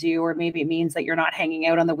trying to do, or maybe it means that you're not hanging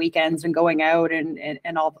out on the weekends and going out and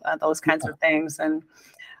all those kinds of things. And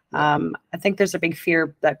I think there's a big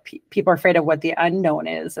fear that people are afraid of what the unknown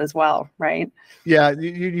is as well, right? Yeah,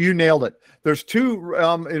 you nailed it. There's two,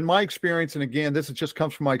 in my experience, and again, this just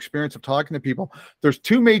comes from my experience of talking to people. There's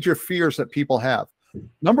two major fears that people have.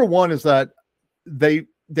 Number one is that they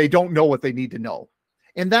don't know what they need to know.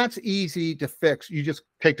 And that's easy to fix. You just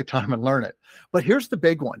take the time and learn it. But here's the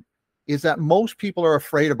big one, is that most people are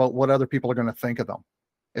afraid about what other people are going to think of them,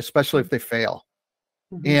 especially if they fail.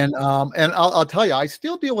 And I'll tell you, I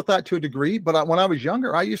still deal with that to a degree, but when I was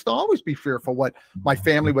younger, I used to always be fearful what my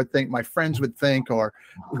family would think, my friends would think, or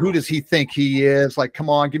who does he think he is? Like, come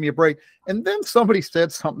on, give me a break. And then somebody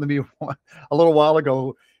said something to me a little while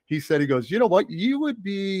ago. He goes, you know what?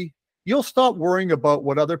 You'll stop worrying about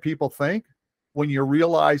what other people think when you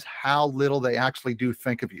realize how little they actually do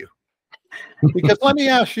think of you. Because let me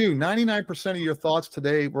ask you, 99% of your thoughts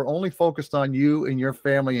today were only focused on you and your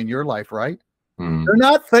family and your life, right? They're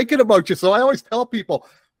not thinking about you. So I always tell people,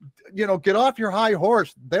 get off your high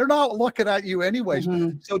horse. They're not looking at you anyways.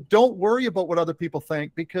 So don't worry about what other people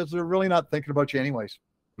think, because they're really not thinking about you anyways.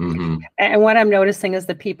 And what I'm noticing is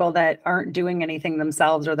the people that aren't doing anything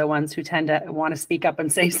themselves are the ones who tend to want to speak up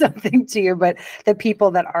and say something to you. But the people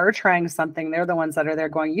that are trying something, they're the ones that are there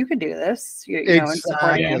going, you can do this.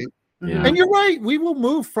 Exactly. And you're right. We will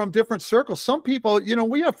move from different circles. Some people,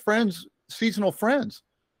 we have friends, seasonal friends.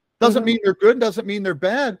 Doesn't mean they're good, doesn't mean they're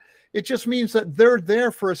bad. It just means that they're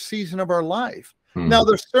there for a season of our life. Now,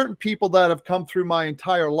 there's certain people that have come through my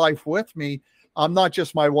entire life with me. Not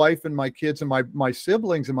just my wife and my kids and my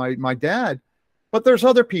siblings and my dad, but there's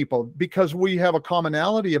other people, because we have a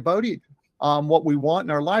commonality about it, what we want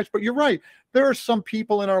in our lives. But you're right. There are some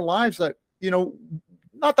people in our lives that,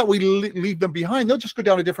 not that we leave them behind. They'll just go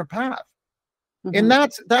down a different path. And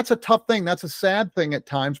that's a tough thing. That's a sad thing at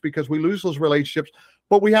times, because we lose those relationships.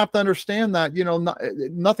 But we have to understand that,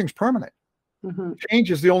 nothing's permanent.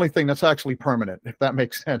 Change is the only thing that's actually permanent, if that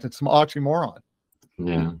makes sense. It's an oxymoron.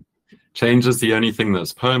 Yeah. Change is the only thing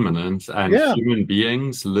that's permanent, and human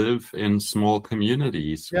beings live in small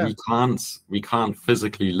communities. We can't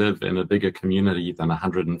physically live in a bigger community than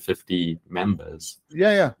 150 members.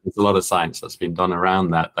 There's a lot of science that's been done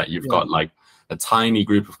around that you've got like a tiny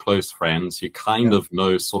group of close friends. You kind of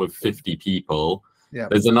know sort of 50 people.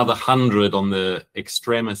 There's another 100 on the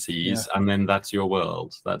extremities, and then that's your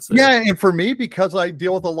world. That's it. And for me, because I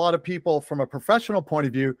deal with a lot of people from a professional point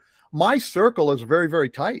of view, my circle is very, very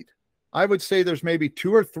tight. I would say there's maybe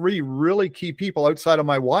 2 or 3 really key people outside of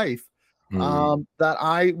my wife that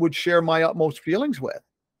I would share my utmost feelings with.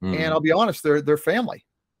 And I'll be honest, they're family,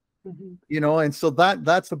 and so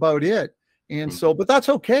that's about it. And so, but that's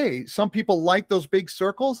okay. Some people like those big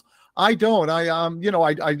circles. I don't.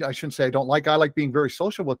 I shouldn't say I don't like. I like being very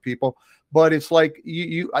social with people, but it's like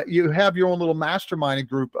you have your own little mastermind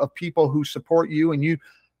group of people who support you, and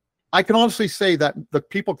I can honestly say that the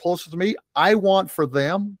people closest to me, I want for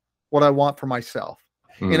them what I want for myself.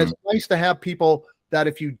 And it's nice to have people that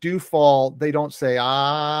if you do fall, they don't say,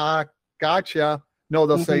 gotcha. No,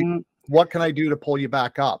 they'll say, what can I do to pull you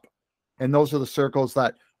back up? And those are the circles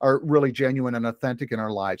that are really genuine and authentic in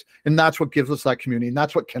our lives. And that's what gives us that community. And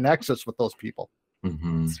that's what connects us with those people.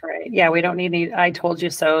 That's right. Yeah, we don't need any I told you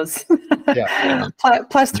so's.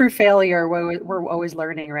 Plus, through failure, we're always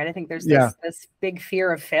learning, right? I think there's this big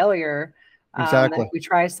fear of failure. That if we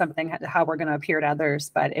try something, how we're going to appear to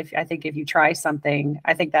others. But if you try something,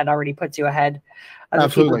 I think that already puts you ahead of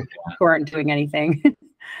the people who aren't doing anything.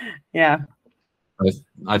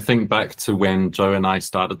 I think back to when Joe and I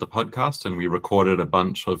started the podcast, and we recorded a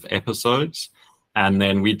bunch of episodes, and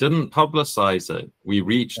then we didn't publicize it. We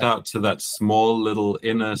reached out to that small little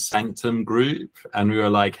inner sanctum group, and we were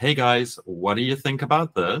like, hey guys, what do you think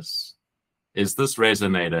about this? Is this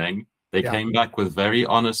resonating? They came back with very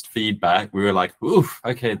honest feedback. We were like, oof,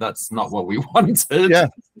 okay, that's not what we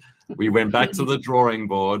wanted. We went back to the drawing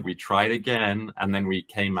board. We tried again, and then we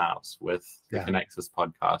came out with the Connexus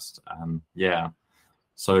podcast.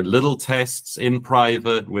 So little tests in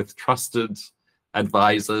private with trusted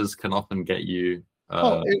advisors can often get you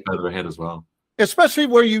further ahead as well. Especially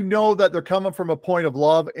where you know that they're coming from a point of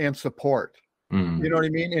love and support. You know what I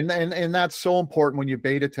mean? And that's so important when you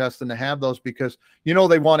beta test and to have those, because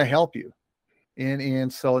they want to help you.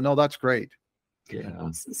 And so no, that's great.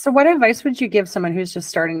 So what advice would you give someone who's just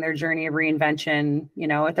starting their journey of reinvention?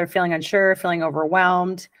 If they're feeling unsure, feeling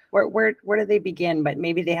overwhelmed, where do they begin? But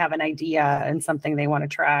maybe they have an idea and something they want to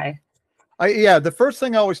try. The first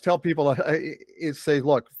thing I always tell people is say,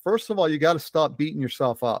 look, first of all, you got to stop beating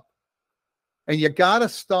yourself up, and you got to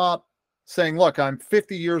stop saying, look, I'm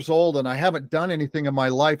 50 years old and I haven't done anything in my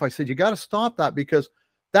life. I said, you got to stop that, because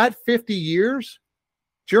that 50 years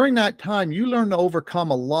During that time, you learn to overcome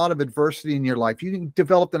a lot of adversity in your life. You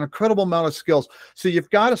developed an incredible amount of skills. So you've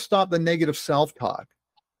got to stop the negative self-talk.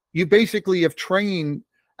 You basically have trained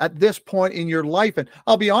at this point in your life. And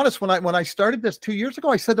I'll be honest, when I started this 2 years ago,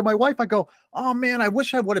 I said to my wife, I go, oh man, I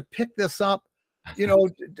wish I would have picked this up,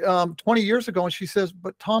 20 years ago. And she says,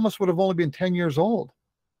 but Thomas would have only been 10 years old.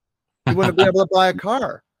 He wouldn't have been able to buy a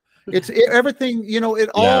car. Everything, it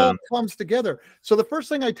all comes together. So the first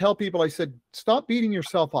thing I tell people, I said, stop beating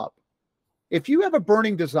yourself up. If you have a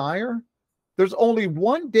burning desire, there's only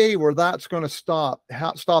one day where that's going to stop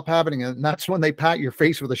happening. And that's when they pat your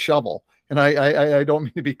face with a shovel. And I don't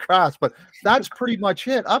mean to be crass, but that's pretty much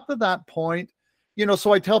it. Up to that point,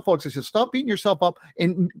 so I tell folks, I said, stop beating yourself up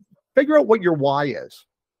and figure out what your why is.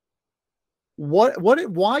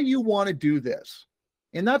 Why you want to do this.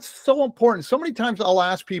 And that's so important. So many times I'll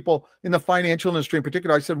ask people in the financial industry in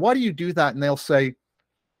particular, I said, why do you do that? And they'll say,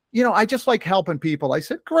 I just like helping people. I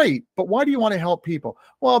said, great, but why do you want to help people?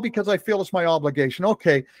 Well, because I feel it's my obligation.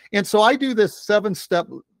 Okay. And so I do this 7-step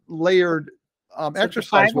layered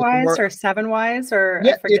exercise. 5 whys or 7 whys or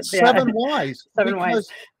yeah, it's 7 whys. 7 whys.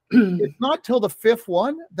 It's not till the 5th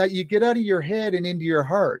one that you get out of your head and into your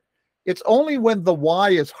heart. It's only when the why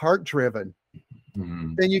is heart driven.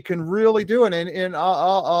 Then you can really do it. And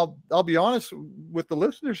I'll be honest with the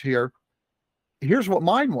listeners here. Here's what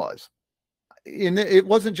mine was. And it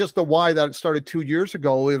wasn't just the why that started 2 years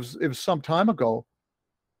ago. It was some time ago.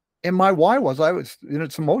 And my why was,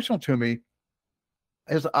 it's emotional to me,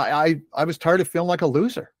 is I was tired of feeling like a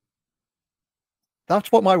loser.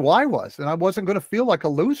 That's what my why was. And I wasn't going to feel like a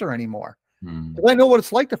loser anymore. I know what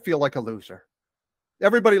it's like to feel like a loser.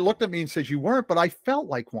 Everybody looked at me and says, you weren't, but I felt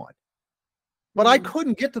like one. But I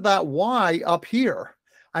couldn't get to that why up here.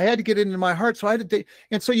 I had to get it into my heart. So I had to,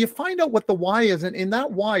 and so you find out what the why is. And in that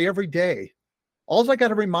why every day, all I got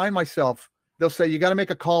to remind myself, they'll say, you got to make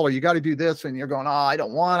a call or you got to do this. And you're going, oh, I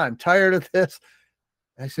don't want, I'm tired of this.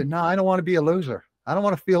 And I said, no, I don't want to be a loser. I don't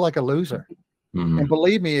want to feel like a loser. And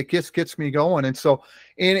believe me, it gets me going. And so,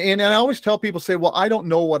 and I always tell people, say, well, I don't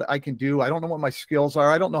know what I can do. I don't know what my skills are.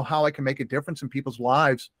 I don't know how I can make a difference in people's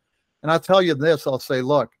lives. And I'll tell you this, I'll say,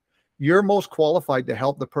 look, you're most qualified to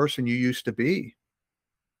help the person you used to be.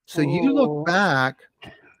 So you look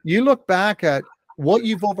back at what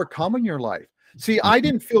you've overcome in your life. See, I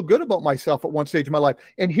didn't feel good about myself at one stage of my life.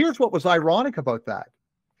 And here's what was ironic about that.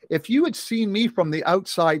 If you had seen me from the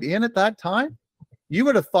outside in at that time, you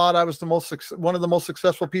would have thought I was one of the most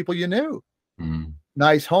successful people you knew.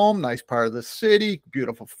 Nice home, nice part of the city,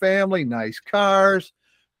 beautiful family, nice cars,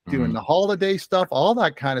 doing the holiday stuff, all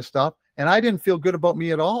that kind of stuff. And I didn't feel good about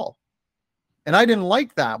me at all. And I didn't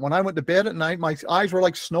like that. When I went to bed at night, my eyes were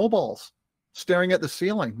like snowballs staring at the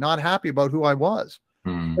ceiling, not happy about who I was.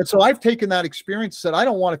 And so I've taken that experience and said, I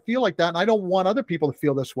don't want to feel like that. And I don't want other people to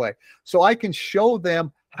feel this way. So I can show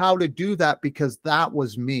them how to do that because that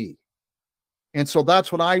was me. And so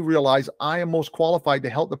that's what I realized. I am most qualified to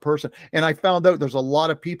help the person. And I found out there's a lot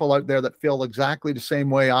of people out there that feel exactly the same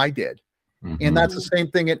way I did. And that's the same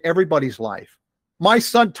thing in everybody's life. My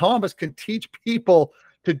son, Thomas, can teach people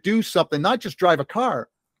to do something, not just drive a car,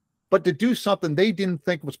 but to do something they didn't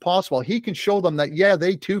think was possible. He can show them that, yeah,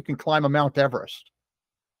 they too can climb a Mount Everest,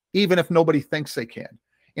 even if nobody thinks they can.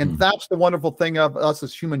 And that's the wonderful thing of us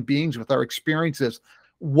as human beings with our experiences.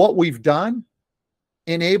 What we've done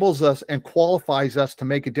enables us and qualifies us to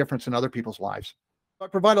make a difference in other people's lives. I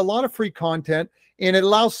provide a lot of free content, and it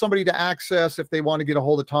allows somebody to access if they want to get a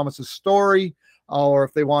hold of Thomas's story, or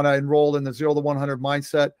if they want to enroll in the 0 to 100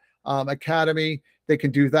 Mindset Academy. They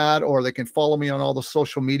can do that, or they can follow me on all the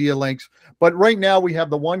social media links. But right now we have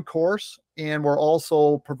the one course, and we're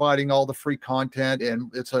also providing all the free content, and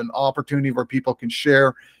it's an opportunity where people can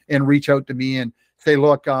share and reach out to me and say,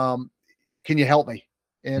 look, can you help me?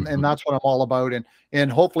 And that's what I'm all about.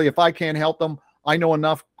 And hopefully if I can't help them, I know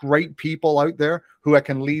enough great people out there who I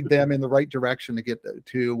can lead them in the right direction to get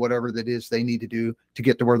to whatever that is they need to do to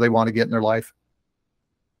get to where they want to get in their life.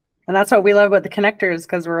 And that's what we love about the connectors,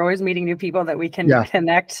 because we're always meeting new people that we can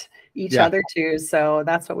connect each other to. So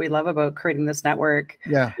that's what we love about creating this network.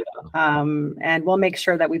 And we'll make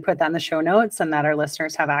sure that we put that in the show notes and that our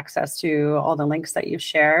listeners have access to all the links that you've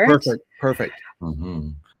shared. Perfect.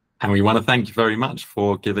 And we want to thank you very much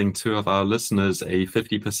for giving 2 of our listeners a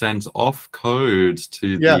 50% off code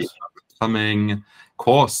to the upcoming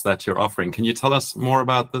course that you're offering. Can you tell us more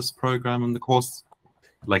about this program and the course?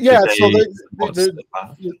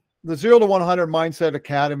 The 0 to 100 Mindset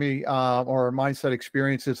Academy or Mindset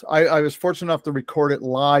Experiences, I was fortunate enough to record it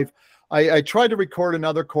live. I tried to record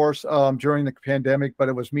another course during the pandemic, but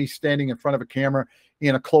it was me standing in front of a camera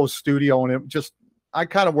in a closed studio, and I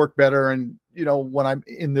kind of worked better and when I'm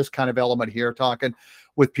in this kind of element here talking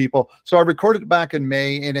with people. So I recorded it back in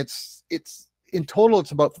May, and it's in total,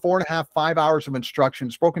 it's about 4.5, 5 hours of instruction.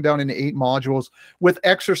 It's broken down into 8 modules with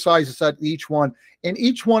exercises at each one. And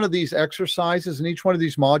each one of these exercises and each one of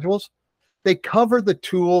these modules, they cover the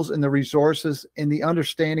tools and the resources and the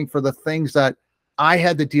understanding for the things that I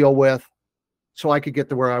had to deal with so I could get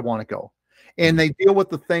to where I want to go. And they deal with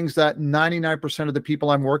the things that 99% of the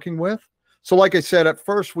people I'm working with. So like I said, at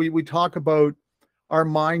first, we talk about our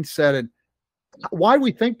mindset and why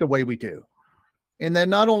we think the way we do. And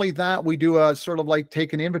then not only that, we do a sort of like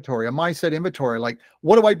take an inventory, a mindset inventory, like,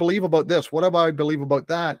 what do I believe about this? What do I believe about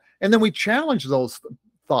that? And then we challenge those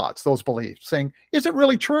thoughts, those beliefs, saying, is it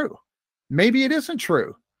really true? Maybe it isn't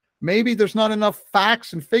true. Maybe there's not enough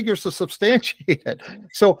facts and figures to substantiate it.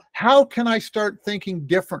 So how can I start thinking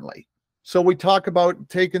differently? So we talk about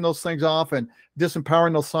taking those things off and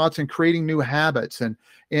disempowering those thoughts and creating new habits. And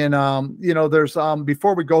there's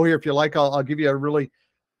before we go here, if you like, I'll give you a really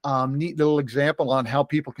neat little example on how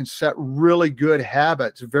people can set really good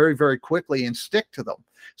habits very, very quickly and stick to them.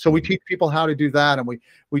 So we teach people how to do that, and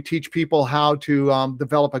we teach people how to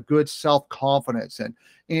develop a good self-confidence,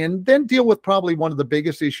 and then deal with probably one of the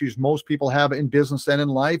biggest issues most people have in business and in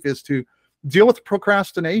life is to deal with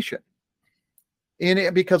procrastination.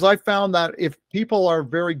 Because I found that if people are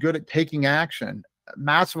very good at taking action,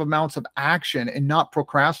 massive amounts of action, and not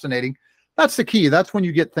procrastinating, that's the key. That's when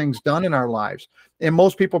you get things done in our lives. And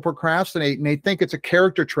most people procrastinate and they think it's a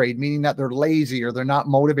character trait, meaning that they're lazy or they're not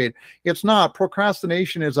motivated. It's not.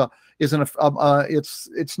 Procrastination it's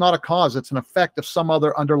not a cause. It's an effect of some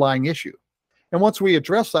other underlying issue. And once we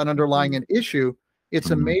address that underlying issue,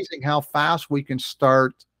 it's amazing how fast we can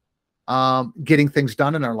start getting things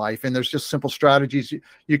done in our life. And there's just simple strategies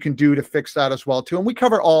you can do to fix that as well too. And we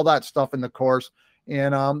cover all that stuff in the course.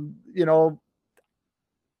 And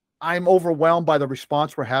I'm overwhelmed by the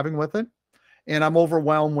response we're having with it. And I'm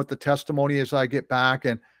overwhelmed with the testimony as I get back.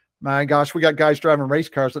 And my gosh, we got guys driving race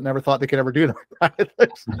cars that never thought they could ever do that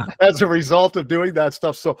as a result of doing that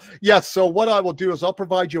stuff. So yes. So what I will do is I'll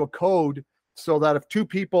provide you a code so that if 2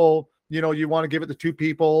 people, you want to give it to 2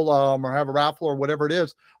 people or have a raffle or whatever it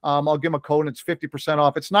is, I'll give them a code and it's 50%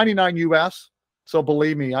 off. It's $99 US. So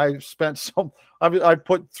believe me, I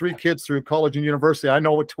put 3 kids through college and university. I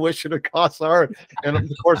know what tuition and costs are and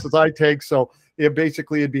the courses I take. So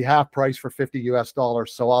it'd be half price for $50 US.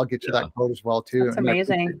 So I'll get you that code as well too. That's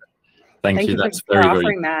amazing. Thank you. That's for very,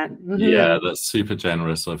 offering very, that. Yeah, that's super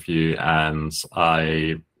generous of you. And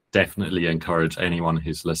I definitely encourage anyone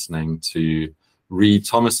who's listening to read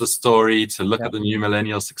Thomas's story, to look at the New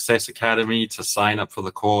Millennial Success Academy, to sign up for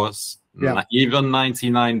the course. Yeah. Even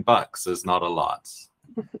 $99 is not a lot.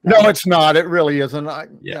 No, it's not. It really isn't.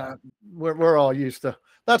 We're all used to.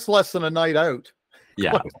 That's less than a night out.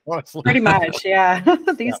 Yeah, pretty much. Yeah,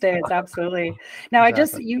 these days, absolutely. Now,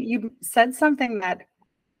 exactly. You said something that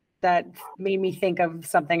made me think of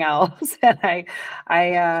something else, and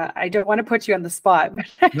I don't want to put you on the spot.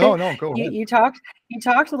 But no, go ahead. You talked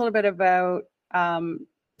a little bit about.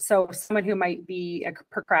 So someone who might be a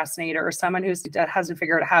procrastinator or someone who hasn't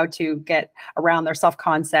figured out how to get around their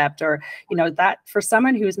self-concept, or, that for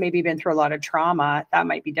someone who's maybe been through a lot of trauma, that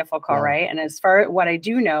might be difficult, right? And as far as what I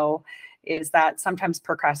do know is that sometimes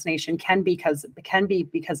procrastination can be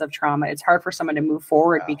because of trauma. It's hard for someone to move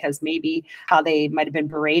forward because maybe how they might have been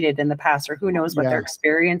berated in the past, or who knows what their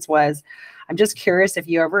experience was. I'm just curious if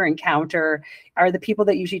you ever encounter, are the people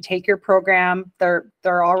that usually take your program, they're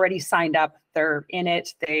already signed up, they're in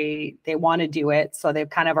it, they want to do it, so they've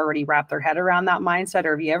kind of already wrapped their head around that mindset?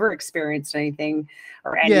 Or have you ever experienced anything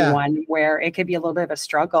or anyone where it could be a little bit of a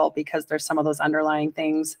struggle because there's some of those underlying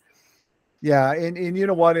things? Yeah, and you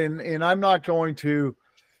know what, and I'm not going to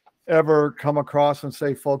ever come across and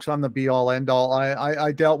say, folks, I'm the be all end all.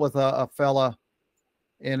 I dealt with a fella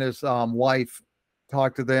and his wife,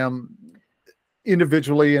 talked to them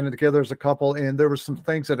individually and together as a couple, and there were some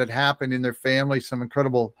things that had happened in their family, some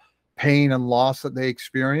incredible pain and loss that they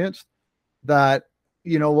experienced, that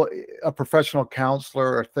a professional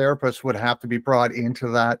counselor or therapist would have to be brought into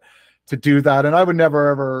that to do that. And I would never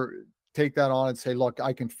ever take that on and say, look,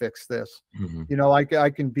 I can fix this. I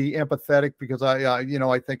can be empathetic because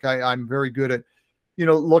I think I'm very good at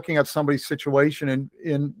looking at somebody's situation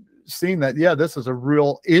and seeing that, this is a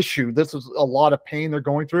real issue, this is a lot of pain they're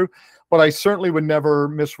going through. But I certainly would never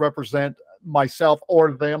misrepresent myself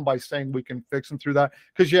or them by saying we can fix them through that,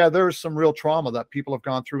 because there's some real trauma that people have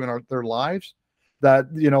gone through in their lives,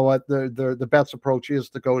 that the best approach is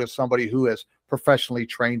to go to somebody who is professionally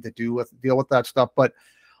trained to deal with that stuff. But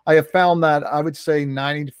I have found that I would say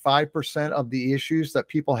 95% of the issues that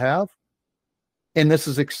people have and this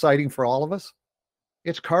is exciting for all of us,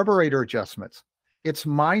 it's carburetor adjustments. It's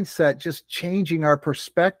mindset, just changing our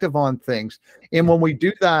perspective on things. And when we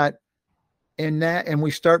do that, and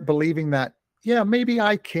we start believing that, yeah, maybe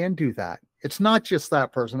I can do that. It's not just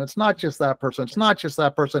that person. It's not just that person. It's not just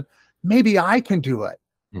that person. Maybe I can do it.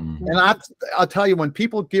 Mm-hmm. And I'll tell you, when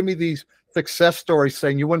people give me these success stories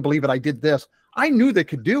saying, you wouldn't believe it, I did this, I knew they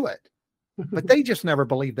could do it, but they just never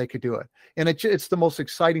believed they could do it. And it's the most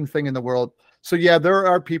exciting thing in the world. So yeah, there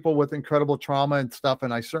are people with incredible trauma and stuff,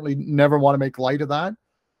 and I certainly never want to make light of that.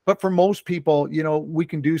 But for most people, you know, we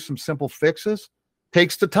can do some simple fixes.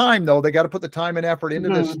 Takes the time, though. They got to put the time and effort into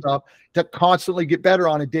this stuff to constantly get better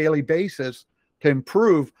on a daily basis to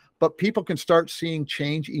improve. But people can start seeing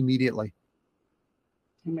change immediately.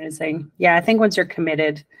 Amazing. Yeah, I think once you're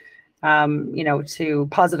committed, you know, to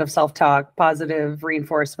positive self-talk, positive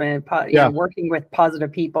reinforcement, you know, working with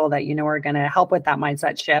positive people that you know are going to help with that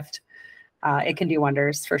mindset shift, it can do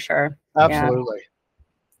wonders for sure. Absolutely. Yeah.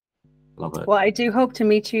 Love it. Well, I do hope to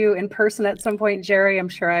meet you in person at some point, Jerry. I'm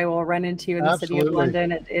sure I will run into you in the city of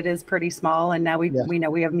London. It is pretty small, and now we know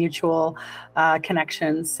we have mutual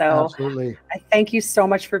connections. So absolutely. I thank you so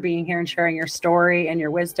much for being here and sharing your story and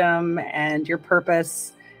your wisdom and your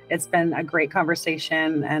purpose. It's been a great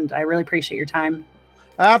conversation, and I really appreciate your time.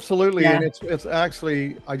 Absolutely. Yeah. And it's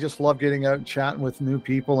actually, I just love getting out and chatting with new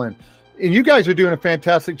people, and you guys are doing a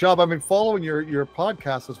fantastic job. I've been following your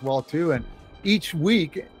podcast as well too, and each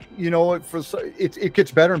week, you know, it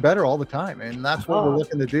gets better and better all the time, and that's what we're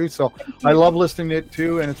looking to do. So I love listening to it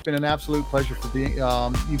too, and it's been an absolute pleasure for being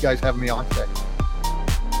you guys having me on today.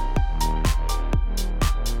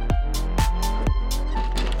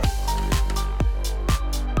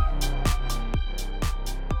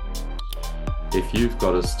 If you've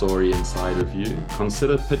got a story inside of you,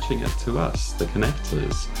 consider pitching it to us, the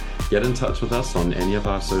Connectors. Get in touch with us on any of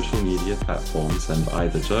our social media platforms, and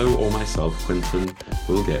either Joe or myself, Quinton,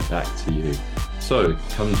 will get back to you. So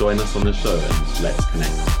come join us on the show and let's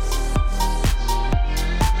connect.